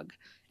dialogue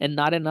and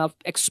not enough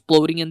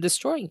exploding and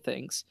destroying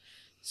things.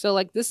 So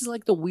like this is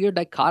like the weird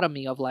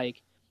dichotomy of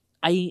like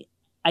I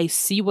I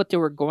see what they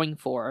were going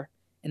for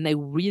and I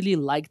really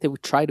like they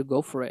would try to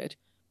go for it,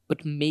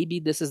 but maybe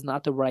this is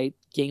not the right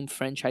game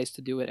franchise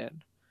to do it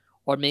in.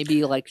 Or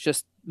maybe like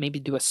just maybe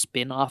do a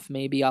spin-off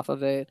maybe off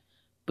of it.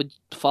 But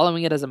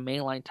following it as a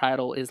mainline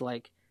title is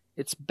like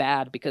it's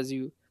bad because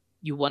you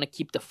want to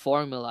keep the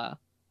formula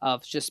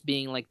of just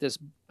being like this,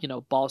 you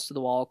know, balls to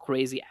the wall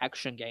crazy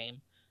action game,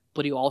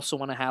 but you also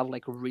want to have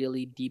like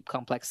really deep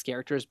complex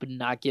characters but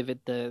not give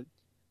it the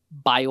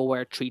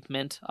BioWare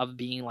treatment of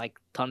being like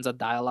tons of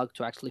dialogue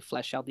to actually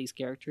flesh out these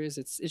characters.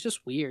 It's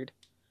just weird.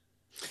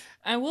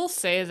 I will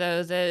say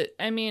though that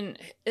I mean,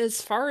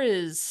 as far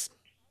as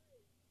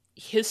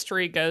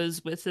history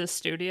goes with this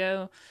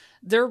studio,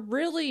 there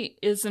really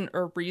isn't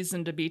a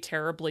reason to be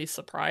terribly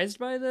surprised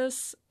by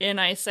this. And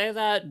I say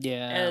that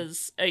Yeah.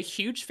 as a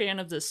huge fan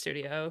of this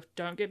studio,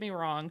 don't get me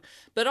wrong,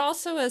 but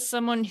also as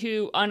someone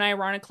who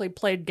unironically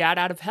played Gat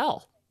Out of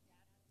Hell.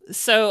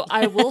 So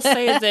I will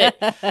say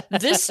that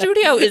this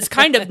studio is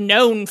kind of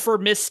known for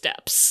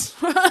missteps.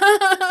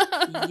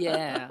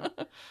 Yeah.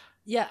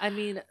 Yeah, I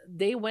mean,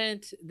 they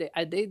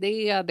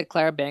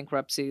declared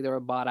bankruptcy. They were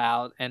bought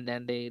out, and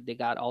then they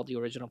got all the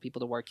original people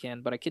to work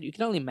in. But you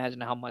can only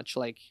imagine how much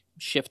like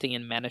shifting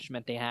in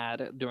management they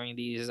had during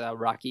these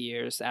rocky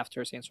years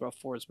after Saints Row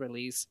 4's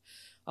release,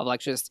 of like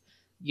just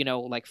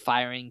like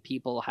firing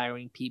people,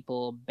 hiring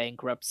people,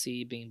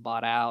 bankruptcy, being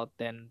bought out,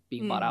 then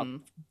being bought out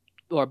Mhm.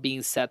 or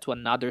being set to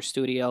another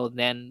studio,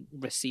 then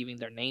receiving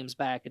their names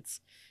back.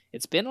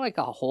 It's been like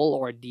a whole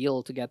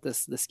ordeal to get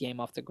this game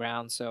off the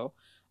ground. So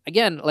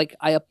again, like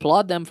I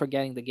applaud them for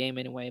getting the game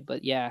anyway.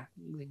 But yeah,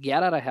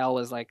 Get Out of Hell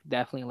was like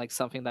definitely like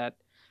something that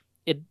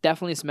it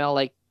definitely smelled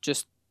like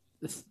just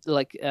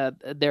like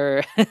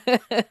they're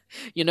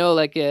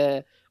like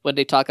when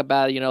they talk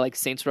about like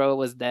Saints Row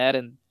was dead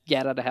and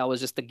Get Out of Hell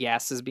was just the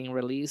gases being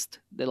released.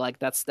 They're like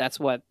that's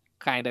what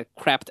kind of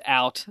crept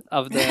out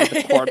of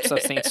the corpse of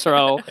Saints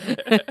Row.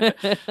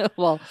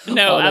 well,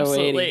 No, while they're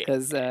waiting, absolutely.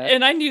 because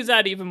And I knew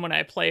that even when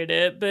I played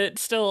it, but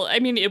still, I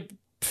mean,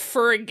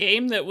 for a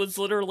game that was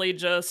literally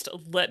just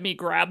let me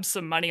grab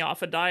some money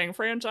off a dying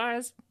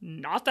franchise,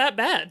 not that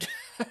bad.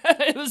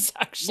 It was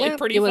actually yeah,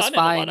 pretty it was fun in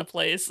a lot fine. of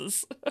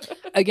places.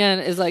 Again,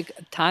 is like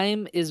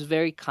time is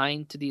very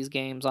kind to these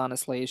games.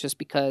 Honestly, it's just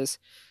because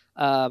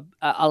a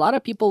lot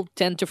of people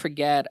tend to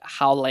forget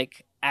how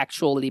like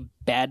actually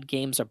bad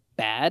games are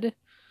bad.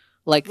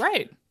 Like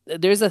Right.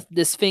 there's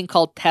this thing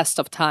called test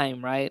of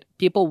time, right?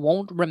 People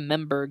won't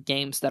remember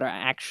games that are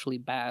actually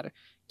bad,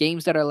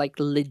 games that are like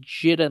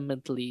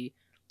legitimately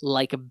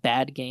like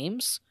bad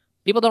games.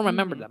 People don't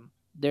remember Mhm. them.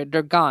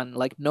 They're gone.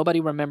 Like nobody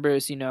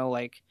remembers,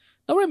 like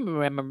no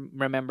one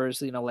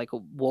remembers, like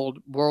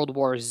World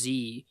War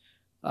Z,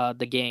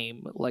 the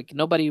game. Like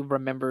nobody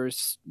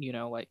remembers,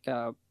 like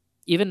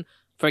even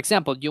for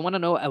example, do you want to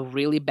know a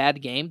really bad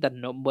game that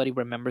nobody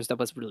remembers that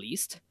was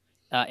released?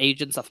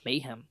 Agents of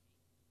Mayhem.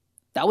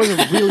 That was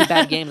a really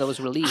bad game that was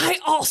I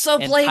released, also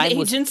and played time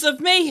was Agents of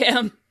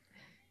Mayhem.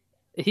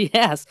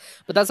 yes,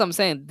 but that's what I'm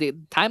saying. The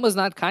time was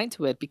not kind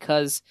to it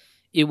because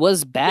it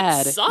was It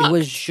bad. It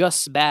was sucked.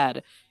 just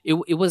bad.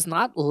 It was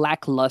not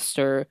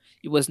lackluster.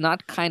 It was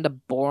not kind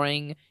of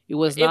boring. It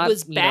was It not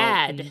was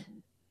bad.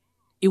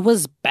 it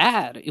was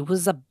bad. It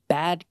was a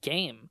bad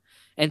game.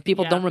 And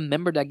people Yeah. don't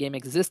remember that game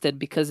existed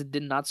because it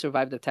did not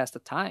survive the test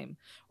of time.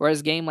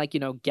 Whereas game like,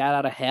 Get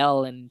Out of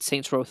Hell and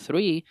Saints Row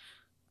 3,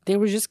 they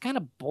were just kind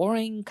of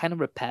boring, kind of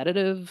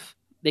repetitive.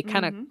 they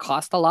kind of Mm-hmm.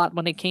 cost a lot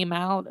when they came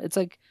out. It's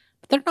like,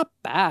 but they're not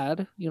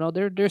bad.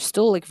 They're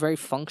still like very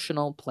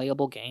functional,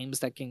 playable games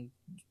that can,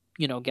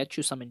 get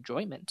you some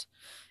enjoyment.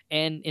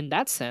 And in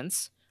that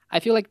sense, I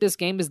feel like this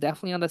game is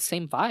definitely on the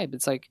same vibe.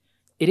 It's like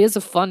it is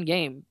a fun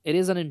game. It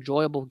is an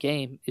enjoyable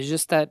game. It's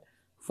just that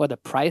for the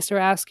price they're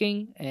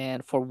asking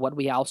and for what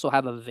we also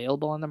have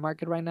available on the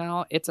market right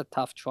now, it's a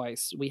tough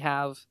choice. We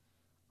have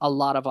a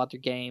lot of other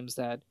games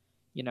that,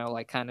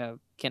 like kind of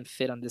can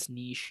fit on this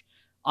niche.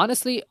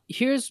 Honestly,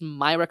 here's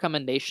my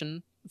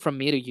recommendation from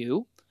me to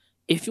you.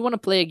 If you want to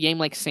play a game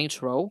like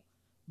Saints Row,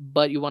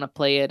 but you want to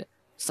play it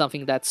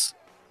something that's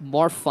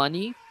more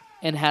funny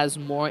and has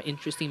more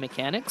interesting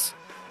mechanics,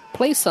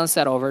 play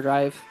Sunset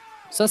Overdrive.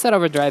 Sunset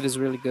Overdrive is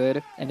really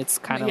good, and it's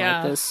kind of like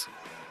Yeah, this.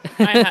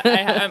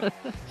 I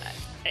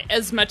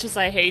as much as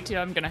I hate to,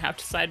 I'm gonna have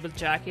to side with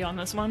Jackie on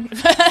this one.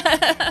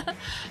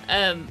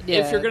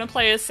 If you're gonna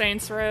play a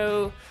Saints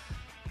Row,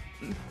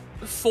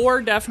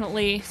 4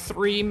 definitely,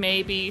 3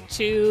 maybe,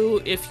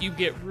 2 if you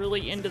get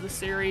really into the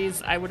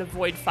series. I would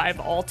avoid 5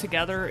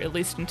 altogether, at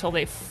least until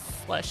they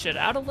flesh it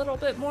out a little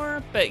bit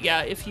more. But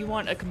yeah, if you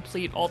want a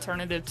complete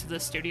alternative to the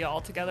studio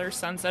altogether,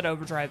 Sunset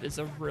Overdrive is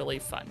a really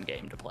fun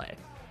game to play.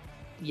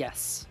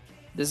 Yes.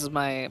 This is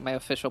my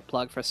official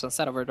plug for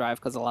Sunset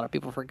Overdrive because a lot of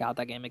people forgot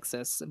that game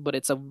exists, but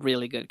it's a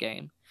really good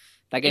game.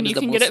 That game And is you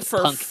the can get it most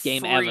for punk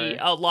game free ever.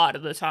 a lot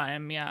of the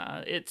time.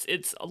 Yeah,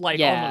 it's like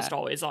Yeah. almost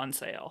always on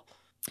sale.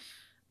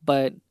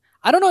 But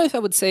I don't know if I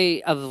would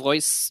say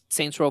avoid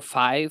Saints Row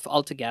 5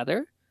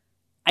 altogether.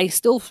 I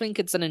still think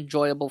it's an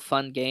enjoyable,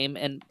 fun game,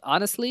 and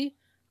honestly,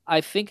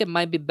 I think it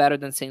might be better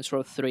than Saints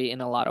Row 3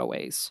 in a lot of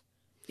ways.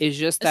 It's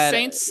just that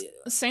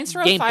Saints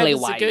Row 5 gameplay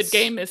is a good wise,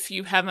 game if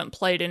you haven't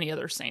played any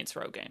other Saints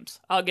Row games.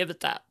 I'll give it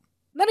that.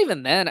 not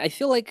even then. I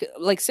feel like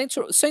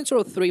Saints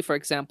Row 3, for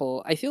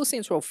example, I feel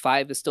Saints Row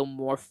 5 is still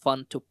more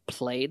fun to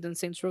play than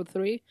Saints Row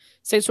 3.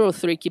 Saints Row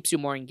 3 keeps you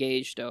more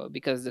engaged though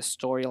because the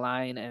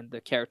storyline and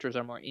the characters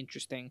are more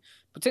interesting.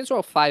 But Saints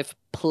Row 5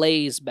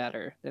 plays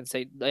better than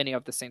say any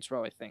of the Saints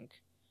Row, I think.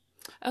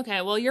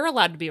 Okay, well, you're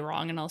allowed to be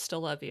wrong and I'll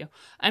still love you.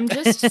 I'm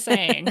just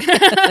saying.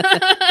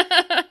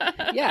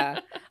 Yeah.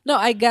 No,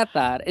 I get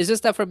that. It's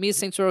just that for me,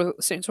 Saints Row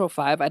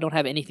 5, I don't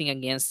have anything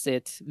against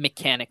it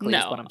mechanically,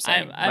 is No, what I'm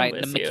saying. I'm right?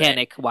 with The you.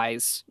 mechanic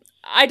wise.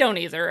 I don't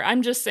either.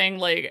 I'm just saying,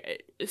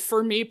 like,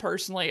 for me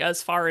personally,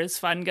 as far as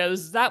fun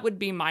goes, that would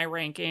be my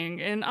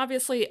ranking. And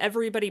obviously,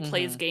 everybody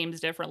plays games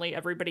differently.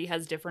 Everybody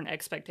has different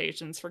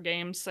expectations for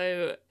games.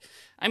 So,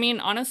 I mean,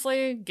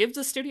 honestly, give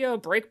the studio a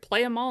break,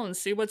 play them all, and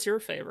see what's your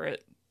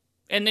favorite.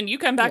 And then you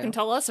come back and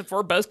tell us if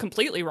we're both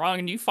completely wrong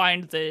and you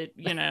find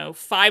that,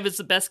 5 is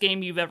the best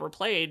game you've ever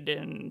played.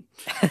 And,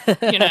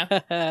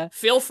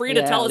 feel free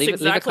to tell us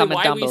exactly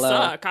why we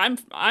suck.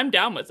 I'm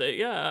down with it.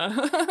 Yeah.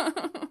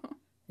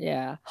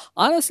 Yeah.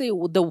 Honestly,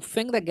 the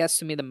thing that gets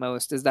to me the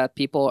most is that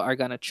people are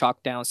going to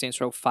chalk down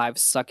Saints Row 5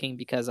 sucking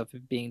because of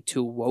it being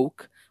too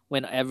woke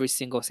when every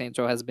single Saints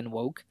Row has been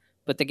woke.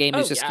 But the game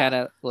is just kind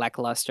of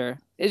lackluster.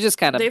 It's just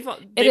kind of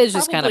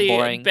just kind of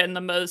boring. Been the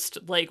most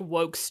like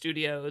woke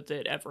studio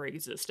that ever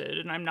existed,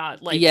 and I'm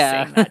not like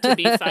saying that to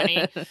be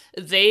funny.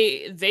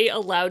 They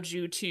allowed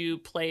you to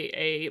play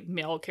a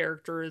male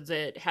character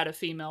that had a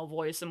female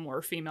voice and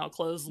wore female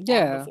clothes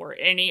long before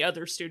any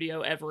other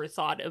studio ever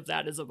thought of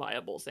that as a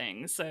viable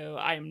thing. So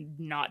I'm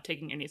not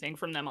taking anything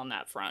from them on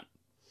that front.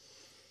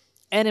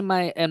 And in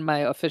my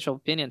official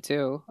opinion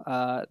too,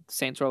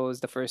 Saints Row is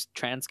the first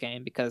trans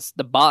game because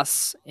the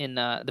boss in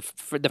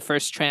the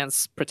first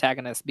trans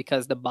protagonist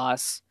because the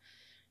boss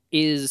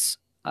is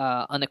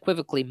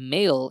unequivocally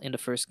male in the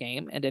first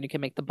game, and then you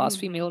can make the boss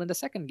female in the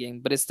second game,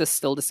 but it's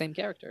still the same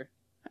character.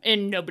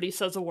 And nobody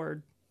says a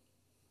word.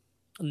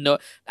 No,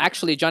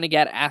 actually, Johnny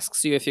Gat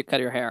asks you if you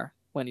cut your hair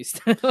when he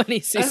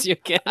sees you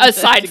again.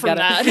 Aside from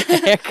that,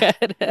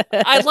 haircut.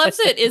 I love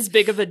that as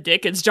big of a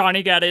dick as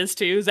Johnny Gat is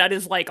too. That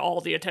is like all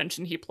the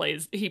attention he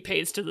pays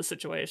to the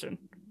situation.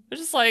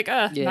 It's just like,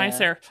 nice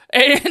hair,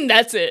 and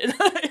that's it.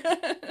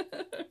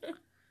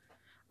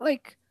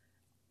 Like,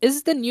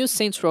 is the new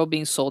Saints Row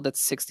being sold at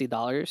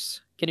 $60?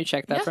 Can you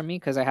check that for me?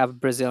 Because I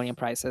have Brazilian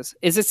prices.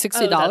 Is it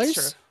 $60? That's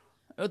true.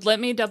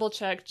 Let me double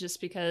check just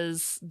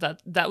because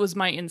that was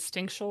my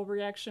instinctual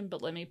reaction,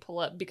 but let me pull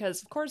up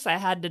because of course I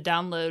had to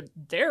download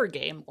their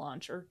game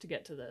launcher to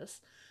get to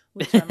this,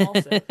 which I'm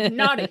also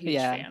not a huge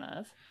fan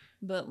of.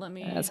 But let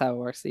me That's how it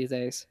works these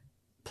days.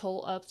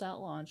 Pull up that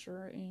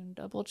launcher and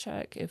double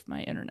check if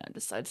my internet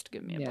decides to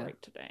give me a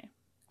break today.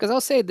 Because I'll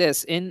say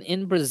this,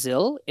 in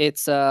Brazil,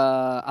 it's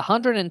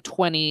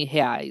 120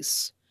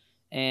 reais.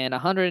 And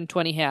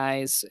 120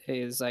 reais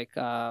is like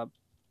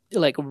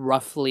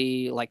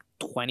roughly like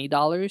 $20,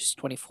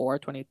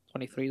 $24,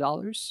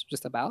 $23,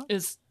 just about.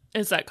 Is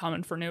that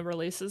common for new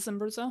releases in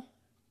Brazil?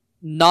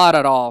 Not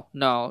at all.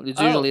 No,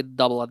 it's usually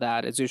double of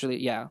that. It's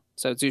usually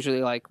so it's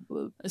usually like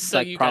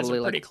you guys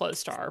are pretty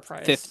close to our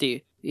price.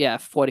 50,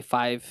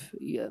 45,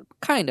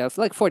 kind of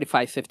like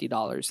 $45,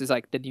 $50 is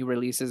like the new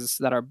releases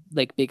that are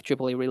like big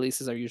AAA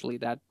releases are usually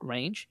that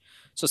range.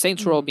 So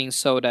Saints Row being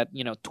sold at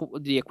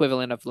the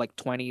equivalent of like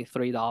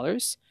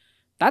 $23.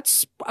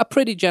 That's a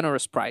pretty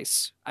generous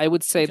price. I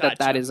would say that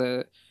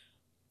Gotcha.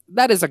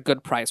 that is a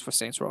good price for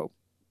Saints Row.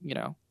 You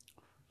know,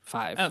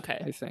 5.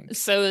 Okay. I think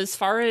So as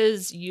far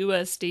as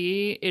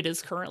USD, it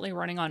is currently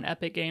running on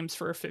Epic Games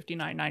for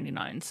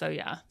 $59.99. So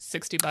yeah,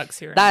 $60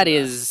 here in that the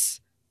US.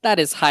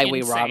 is highway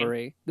Insane.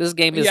 robbery. This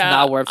game is Yeah,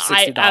 not worth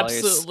I $60.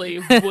 absolutely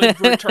would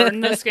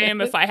return this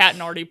game if I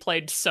hadn't already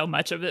played so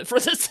much of it for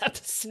this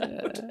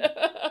episode.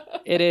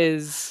 It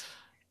is.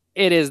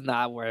 It is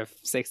not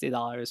worth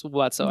 $60 No.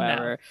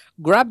 whatsoever.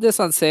 Grab this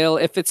on sale.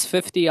 If it's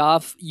 50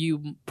 off,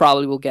 you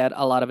probably will get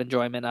a lot of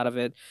enjoyment out of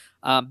it.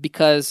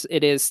 Because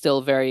it is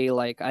still very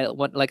like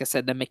I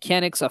said, the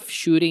mechanics of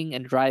shooting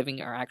and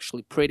driving are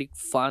actually pretty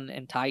fun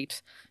and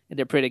tight, and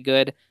they're pretty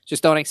good.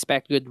 Just don't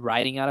expect good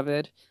writing out of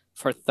it.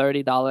 For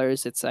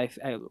 $30, it's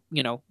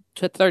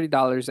to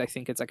 $30, I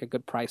think it's like a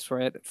good price for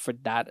it for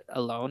that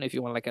alone. If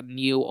you want like a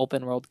new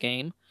open world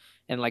game,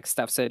 and like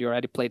Steph said, you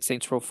already played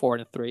Saints Row 4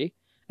 and 3.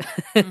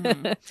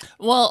 hmm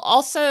Well,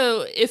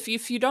 also, if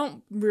you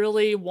don't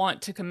really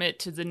want to commit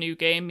to the new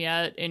game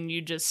yet, and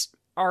you just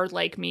are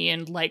like me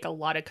and like a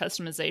lot of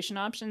customization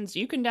options,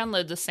 you can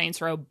download the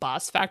Saints Row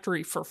Boss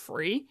Factory for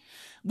free,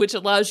 which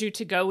allows you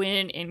to go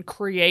in and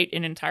create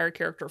an entire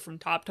character from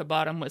top to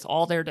bottom with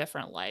all their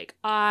different like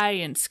eye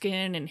and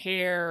skin and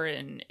hair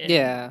and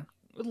Yeah.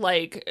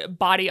 like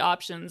body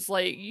options.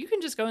 Like you can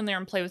just go in there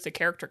and play with the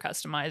character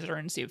customizer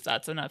and see if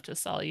that's enough to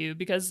sell you,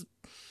 because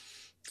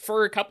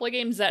for a couple of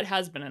games that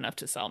has been enough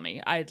to sell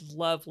me. I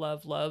love,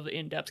 love, love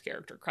in-depth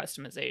character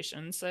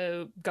customization.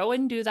 So go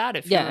and do that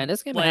if Yeah, you're and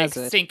this game like has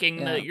it. thinking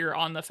Yeah. that you're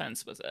on the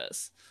fence with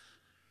this.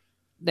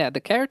 Yeah, the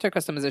character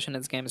customization in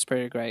this game is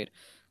pretty great.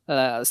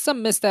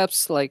 Some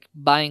missteps like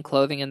buying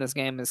clothing in this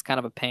game is kind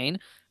of a pain,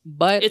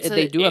 but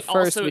they do a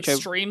first, also which I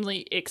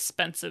extremely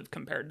expensive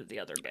compared to the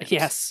other games.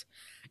 yes,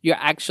 you're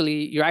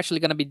actually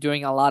going to be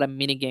doing a lot of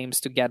mini games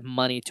to get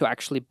money to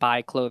actually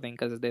buy clothing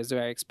because it is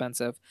very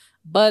expensive.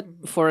 But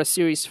Mhm. for a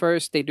series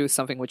first, they do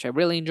something which I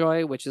really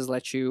enjoy, which is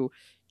let you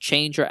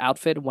change your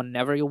outfit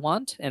whenever you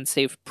want and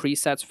save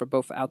presets for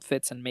both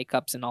outfits and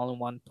makeups in all in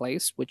one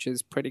place, which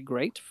is pretty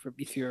great for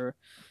if you're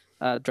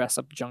dress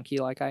up junkie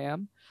like I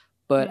am.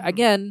 But Mhm.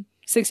 again,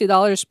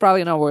 $60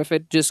 probably not worth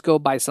it. Just go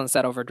buy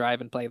Sunset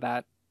Overdrive and play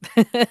that.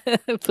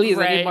 Please,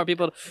 I need more Right.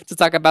 people to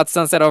talk about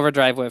Sunset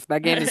Overdrive with.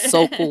 That game is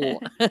so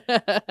cool.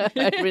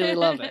 I really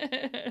love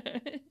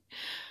it.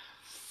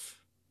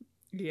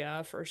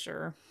 Yeah, for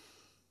sure.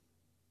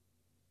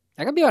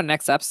 That could be our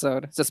next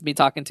episode. It's just me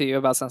talking to you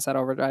about Sunset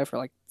Overdrive for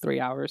like 3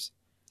 hours.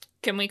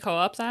 Can we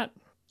co-op that?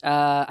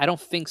 I don't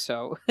think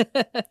so.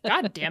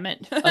 God damn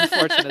it.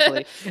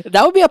 Unfortunately,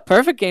 that would be a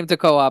perfect game to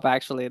co-op.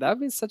 Actually, that would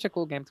be such a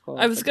cool game to co-op.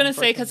 I was But gonna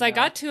say, because I unfortunately, no.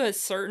 got to a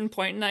certain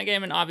point in that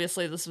game, and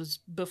obviously this was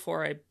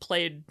before I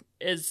played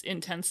as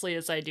intensely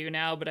as I do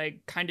now, but I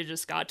kind of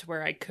just got to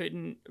where I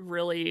couldn't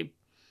really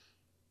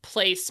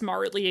play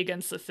smartly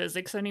against the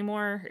physics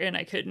anymore, and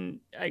I Yeah.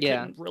 couldn't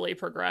really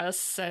progress.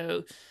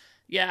 So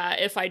yeah,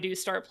 if I do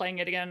start playing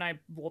it again, I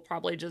will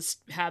probably just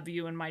have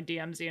you in my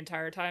DMs the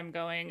entire time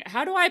going,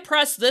 how do I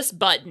press this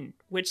button?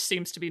 Which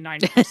seems to be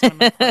 90% of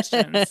my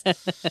questions.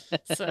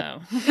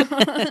 So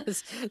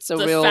So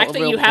the real, fact that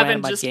real you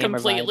haven't grandma just gamer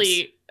vibes.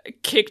 completely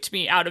kicked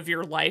me out of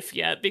your life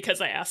yet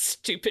because I asked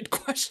stupid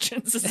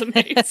questions is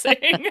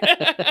amazing.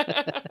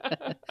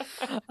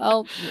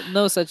 Well,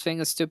 no such thing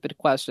as stupid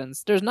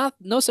questions. There's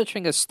no such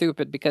thing as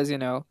stupid because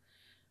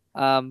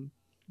um,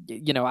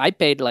 I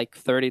paid like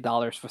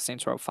 $30 for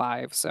Saints Row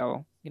 5.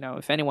 So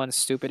if anyone's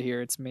stupid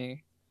here, it's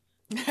me.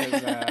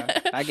 'Cause,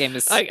 that game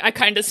is I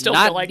kind of still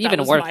not feel like that even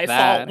was worth my fault.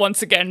 that.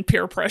 Once again,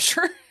 peer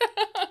pressure.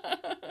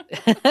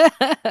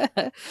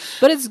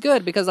 But it's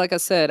good because, like I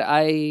said,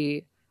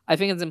 I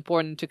think it's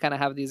important to kind of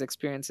have these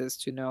experiences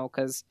to know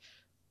because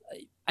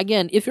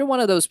again, if you're one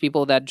of those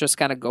people that just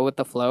kind of go with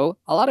the flow,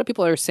 a lot of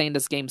people are saying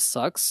this game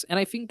sucks, and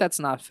I think that's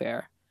not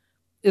fair.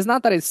 It's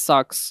not that it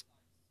sucks;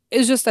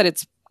 it's just that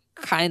it's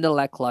kind of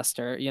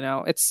lackluster.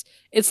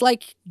 It's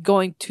like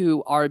going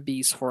to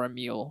Arby's for a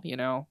meal.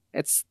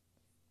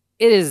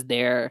 It is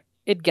there.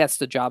 It gets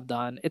the job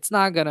done. It's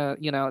not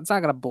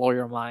gonna blow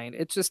your mind.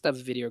 It's just a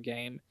video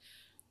game.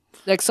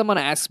 Like someone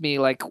asked me,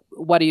 like,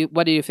 what do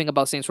you think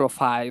about Saints Row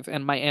 5?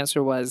 And my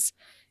answer was,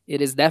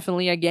 it is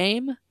definitely a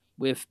game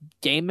with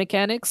game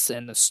mechanics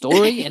and a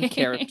story and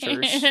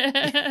characters.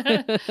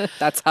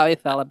 That's how I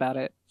felt about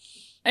it.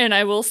 And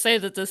I will say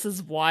that this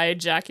is why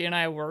Jackie and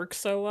I work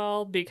so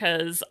well,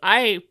 because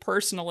I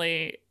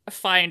personally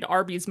find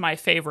Arby's my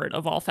favorite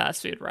of all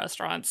fast food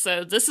restaurants.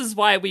 So this is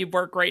why we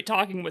work great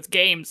talking with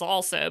games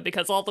also,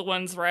 because all the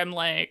ones where I'm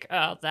like,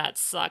 oh, that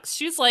sucks.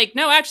 She's like,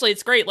 no, actually,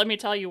 it's great. Let me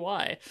tell you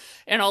why.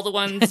 And all the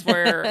ones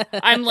where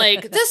I'm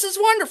like, this is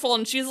wonderful.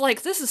 And she's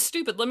like, this is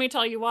stupid. Let me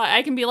tell you why.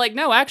 I can be like,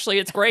 no, actually,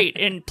 it's great.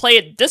 And play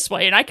it this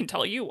way. And I can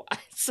tell you why.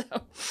 So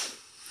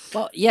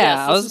Well,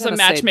 yeah, yes, this is a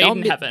match made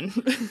in heaven.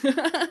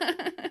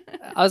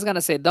 I was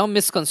gonna say, don't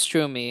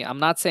misconstrue me. I'm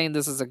not saying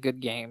this is a good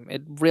game.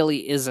 It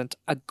really isn't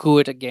a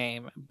good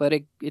game, but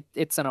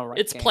it's an alright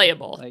It's game.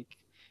 playable. Like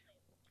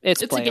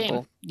it's It's a game.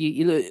 playable.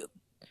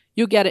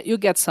 You get it. You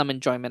get some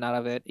enjoyment out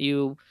of it.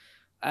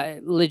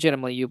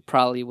 legitimately, you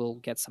probably will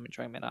get some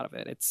enjoyment out of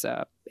it. It's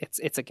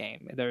a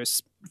game.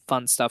 There's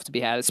fun stuff to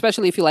be had,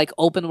 especially if you like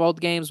open world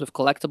games with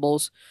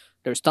collectibles.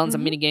 There's tons of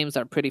Mm-hmm. mini games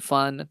that are pretty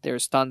fun.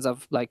 There's tons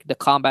of like the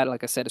combat,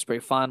 like I said, is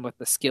pretty fun with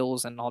the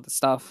skills and all the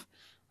stuff.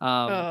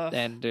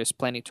 And there's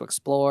plenty to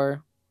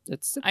explore.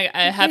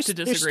 I have to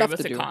there's disagree stuff with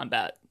to the do.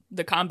 combat.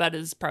 The combat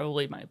is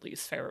probably my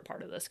least favorite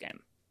part of this game.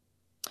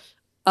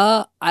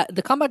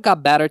 The combat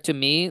got better to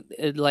me.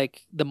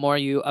 Like the more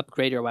you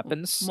upgrade your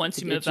weapons,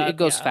 Once you move it up,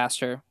 goes yeah.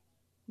 faster.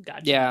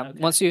 Gotcha. Yeah, Okay.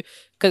 once you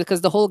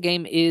because the whole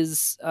game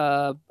is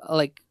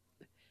like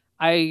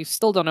I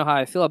still don't know how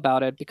I feel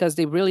about it because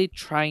they really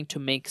trying to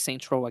make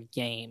Saints Row a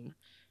game,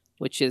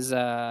 which is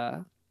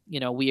weird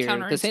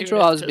because Saints Row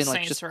Counterintuitive has to been like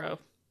Saints just Row.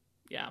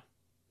 Yeah.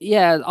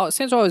 yeah,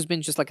 Saints Row has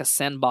been just like a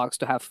sandbox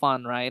to have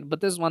fun, right?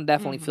 But this one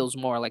definitely Mm-hmm. feels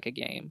more like a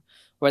game.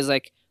 Whereas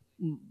like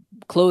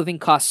clothing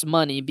costs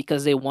money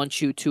because they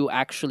want you to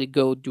actually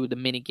go do the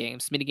mini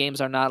games. Mini games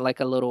are not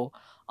like a little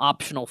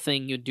optional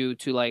thing you do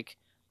to like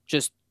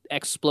just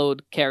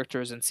explode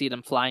characters and see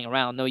them flying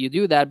around. No, you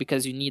do that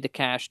because you need the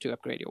cash to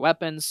upgrade your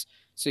weapons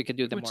so you can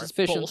do them Which more is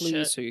efficiently.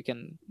 bullshit. So you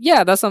can,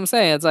 yeah, that's what I'm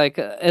saying. It's like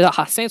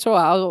Saints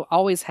Row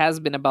always has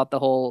been about the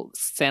whole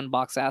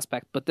sandbox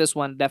aspect, but this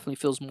one definitely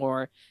feels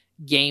more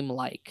game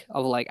like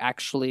of like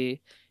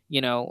actually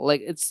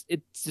like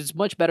it's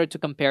much better to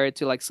compare it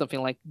to like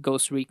something like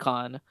Ghost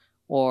Recon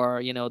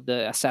or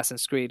the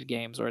Assassin's Creed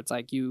games where it's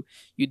like you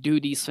do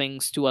these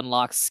things to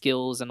unlock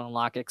skills and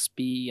unlock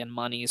XP and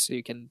money so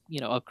you can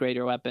upgrade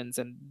your weapons,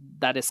 and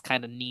that is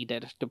kind of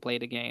needed to play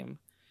the game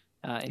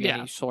in Yeah.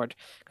 any sort.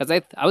 Because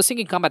I was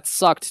thinking combat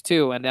sucked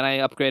too, and then I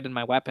upgraded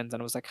my weapons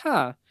and I was like,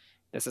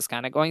 this is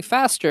kind of going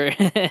faster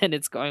and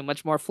it's going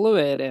much more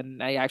fluid,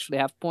 and I actually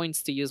have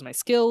points to use my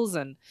skills,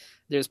 and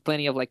there's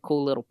plenty of like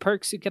cool little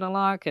perks you can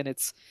unlock, and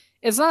it's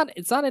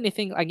not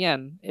anything,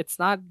 again, it's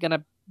not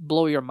gonna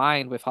blow your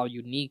mind with how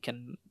unique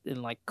and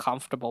like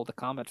comfortable the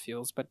combat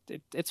feels, but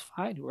it's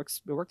fine. It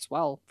works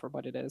well for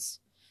what it is.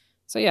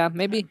 So yeah,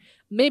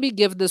 maybe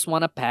give this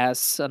one a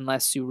pass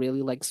unless you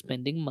really like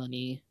spending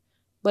money.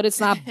 But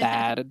it's not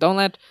bad. Don't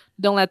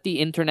let the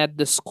internet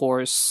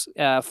discourse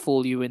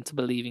fool you into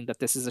believing that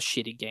this is a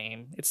shitty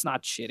game. It's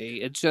not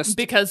shitty. It's just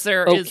Because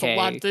there is a okay.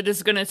 lot that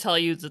is going to tell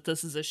you that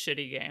this is a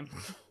shitty game.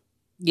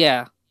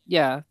 Yeah.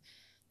 It's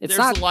There's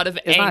not a lot of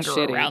it's not anger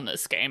shitty. around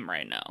this game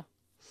right now.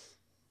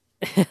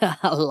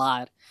 A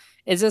lot.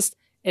 It's just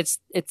it's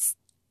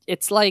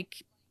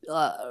like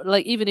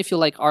even if you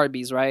like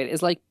Arby's, right?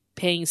 It's like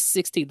paying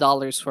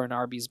 $60 for an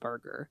Arby's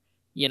burger.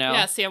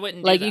 Yeah, see, I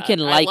wouldn't like do you that. can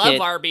like I love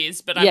it.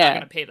 Arby's, but I'm not Yeah,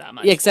 going to pay that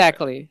much. For it.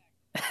 exactly.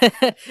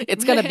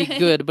 It's gonna be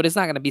good, but it's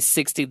not gonna be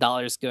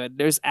 $60 good.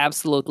 There's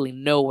absolutely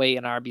no way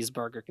an Arby's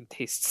burger can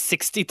taste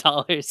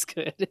 $60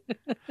 good.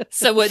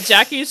 So what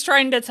Jackie's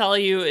trying to tell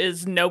you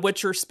is know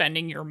what you're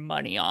spending your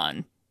money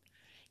on.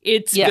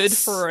 It's Yes, good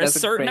for a that's a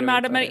certain great way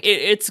amount to of put money.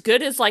 it. It's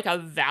good as like a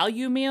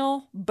value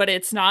meal, but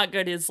it's not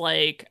good as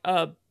like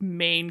a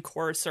main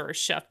course or a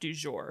chef du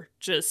jour.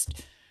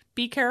 Just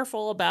be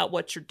careful about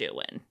what you're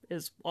doing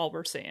is all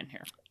we're saying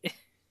here.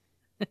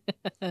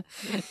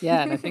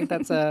 Yeah, and I think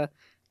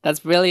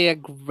that's really a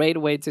great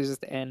way to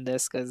just end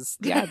this because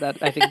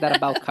I think that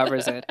about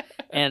covers it.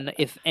 And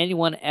if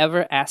anyone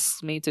ever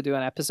asks me to do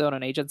an episode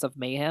on Agents of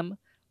Mayhem,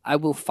 I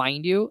will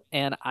find you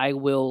and I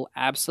will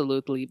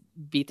absolutely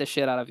beat the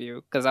shit out of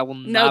you because I will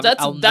not.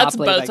 I'll that's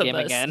not play both that of game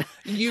us. again.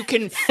 You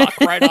can fuck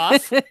right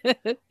off.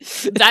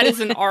 That is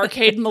an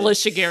arcade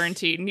militia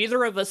guarantee.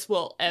 Neither of us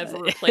will ever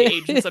play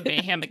Agents of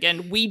Mayhem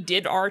again. We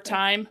did our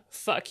time.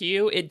 Fuck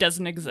you. It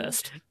doesn't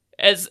exist.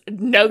 As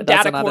no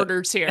data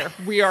quarters here.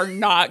 We are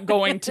not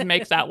going to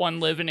make that one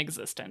live in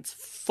existence.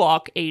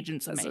 Fuck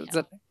Agents of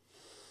Mayhem.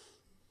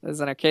 There's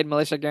an arcade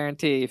militia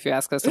guarantee. If you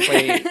ask us to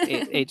play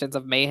Agents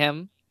of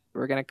Mayhem,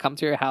 we're gonna come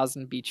to your house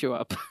and beat you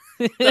up.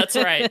 That's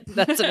right.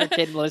 That's an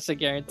arcade militia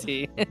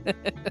guarantee.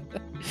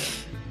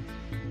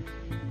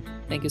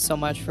 Thank you so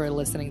much for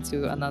listening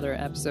to another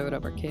episode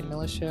of Arcade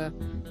Militia.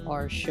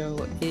 Our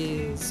show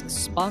is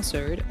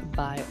sponsored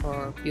by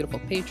our beautiful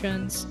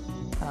patrons,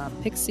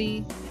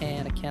 Pixie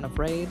and A Can of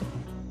Raid.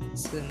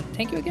 So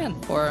thank you again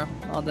for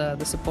all the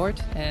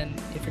support.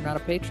 And if you're not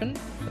a patron,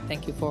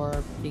 thank you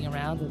for being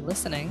around and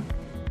listening.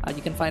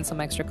 You can find some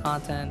extra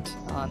content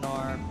on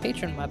our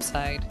Patreon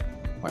website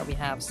where we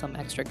have some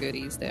extra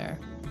goodies there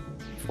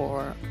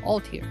for all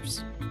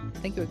tiers.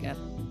 Thank you again.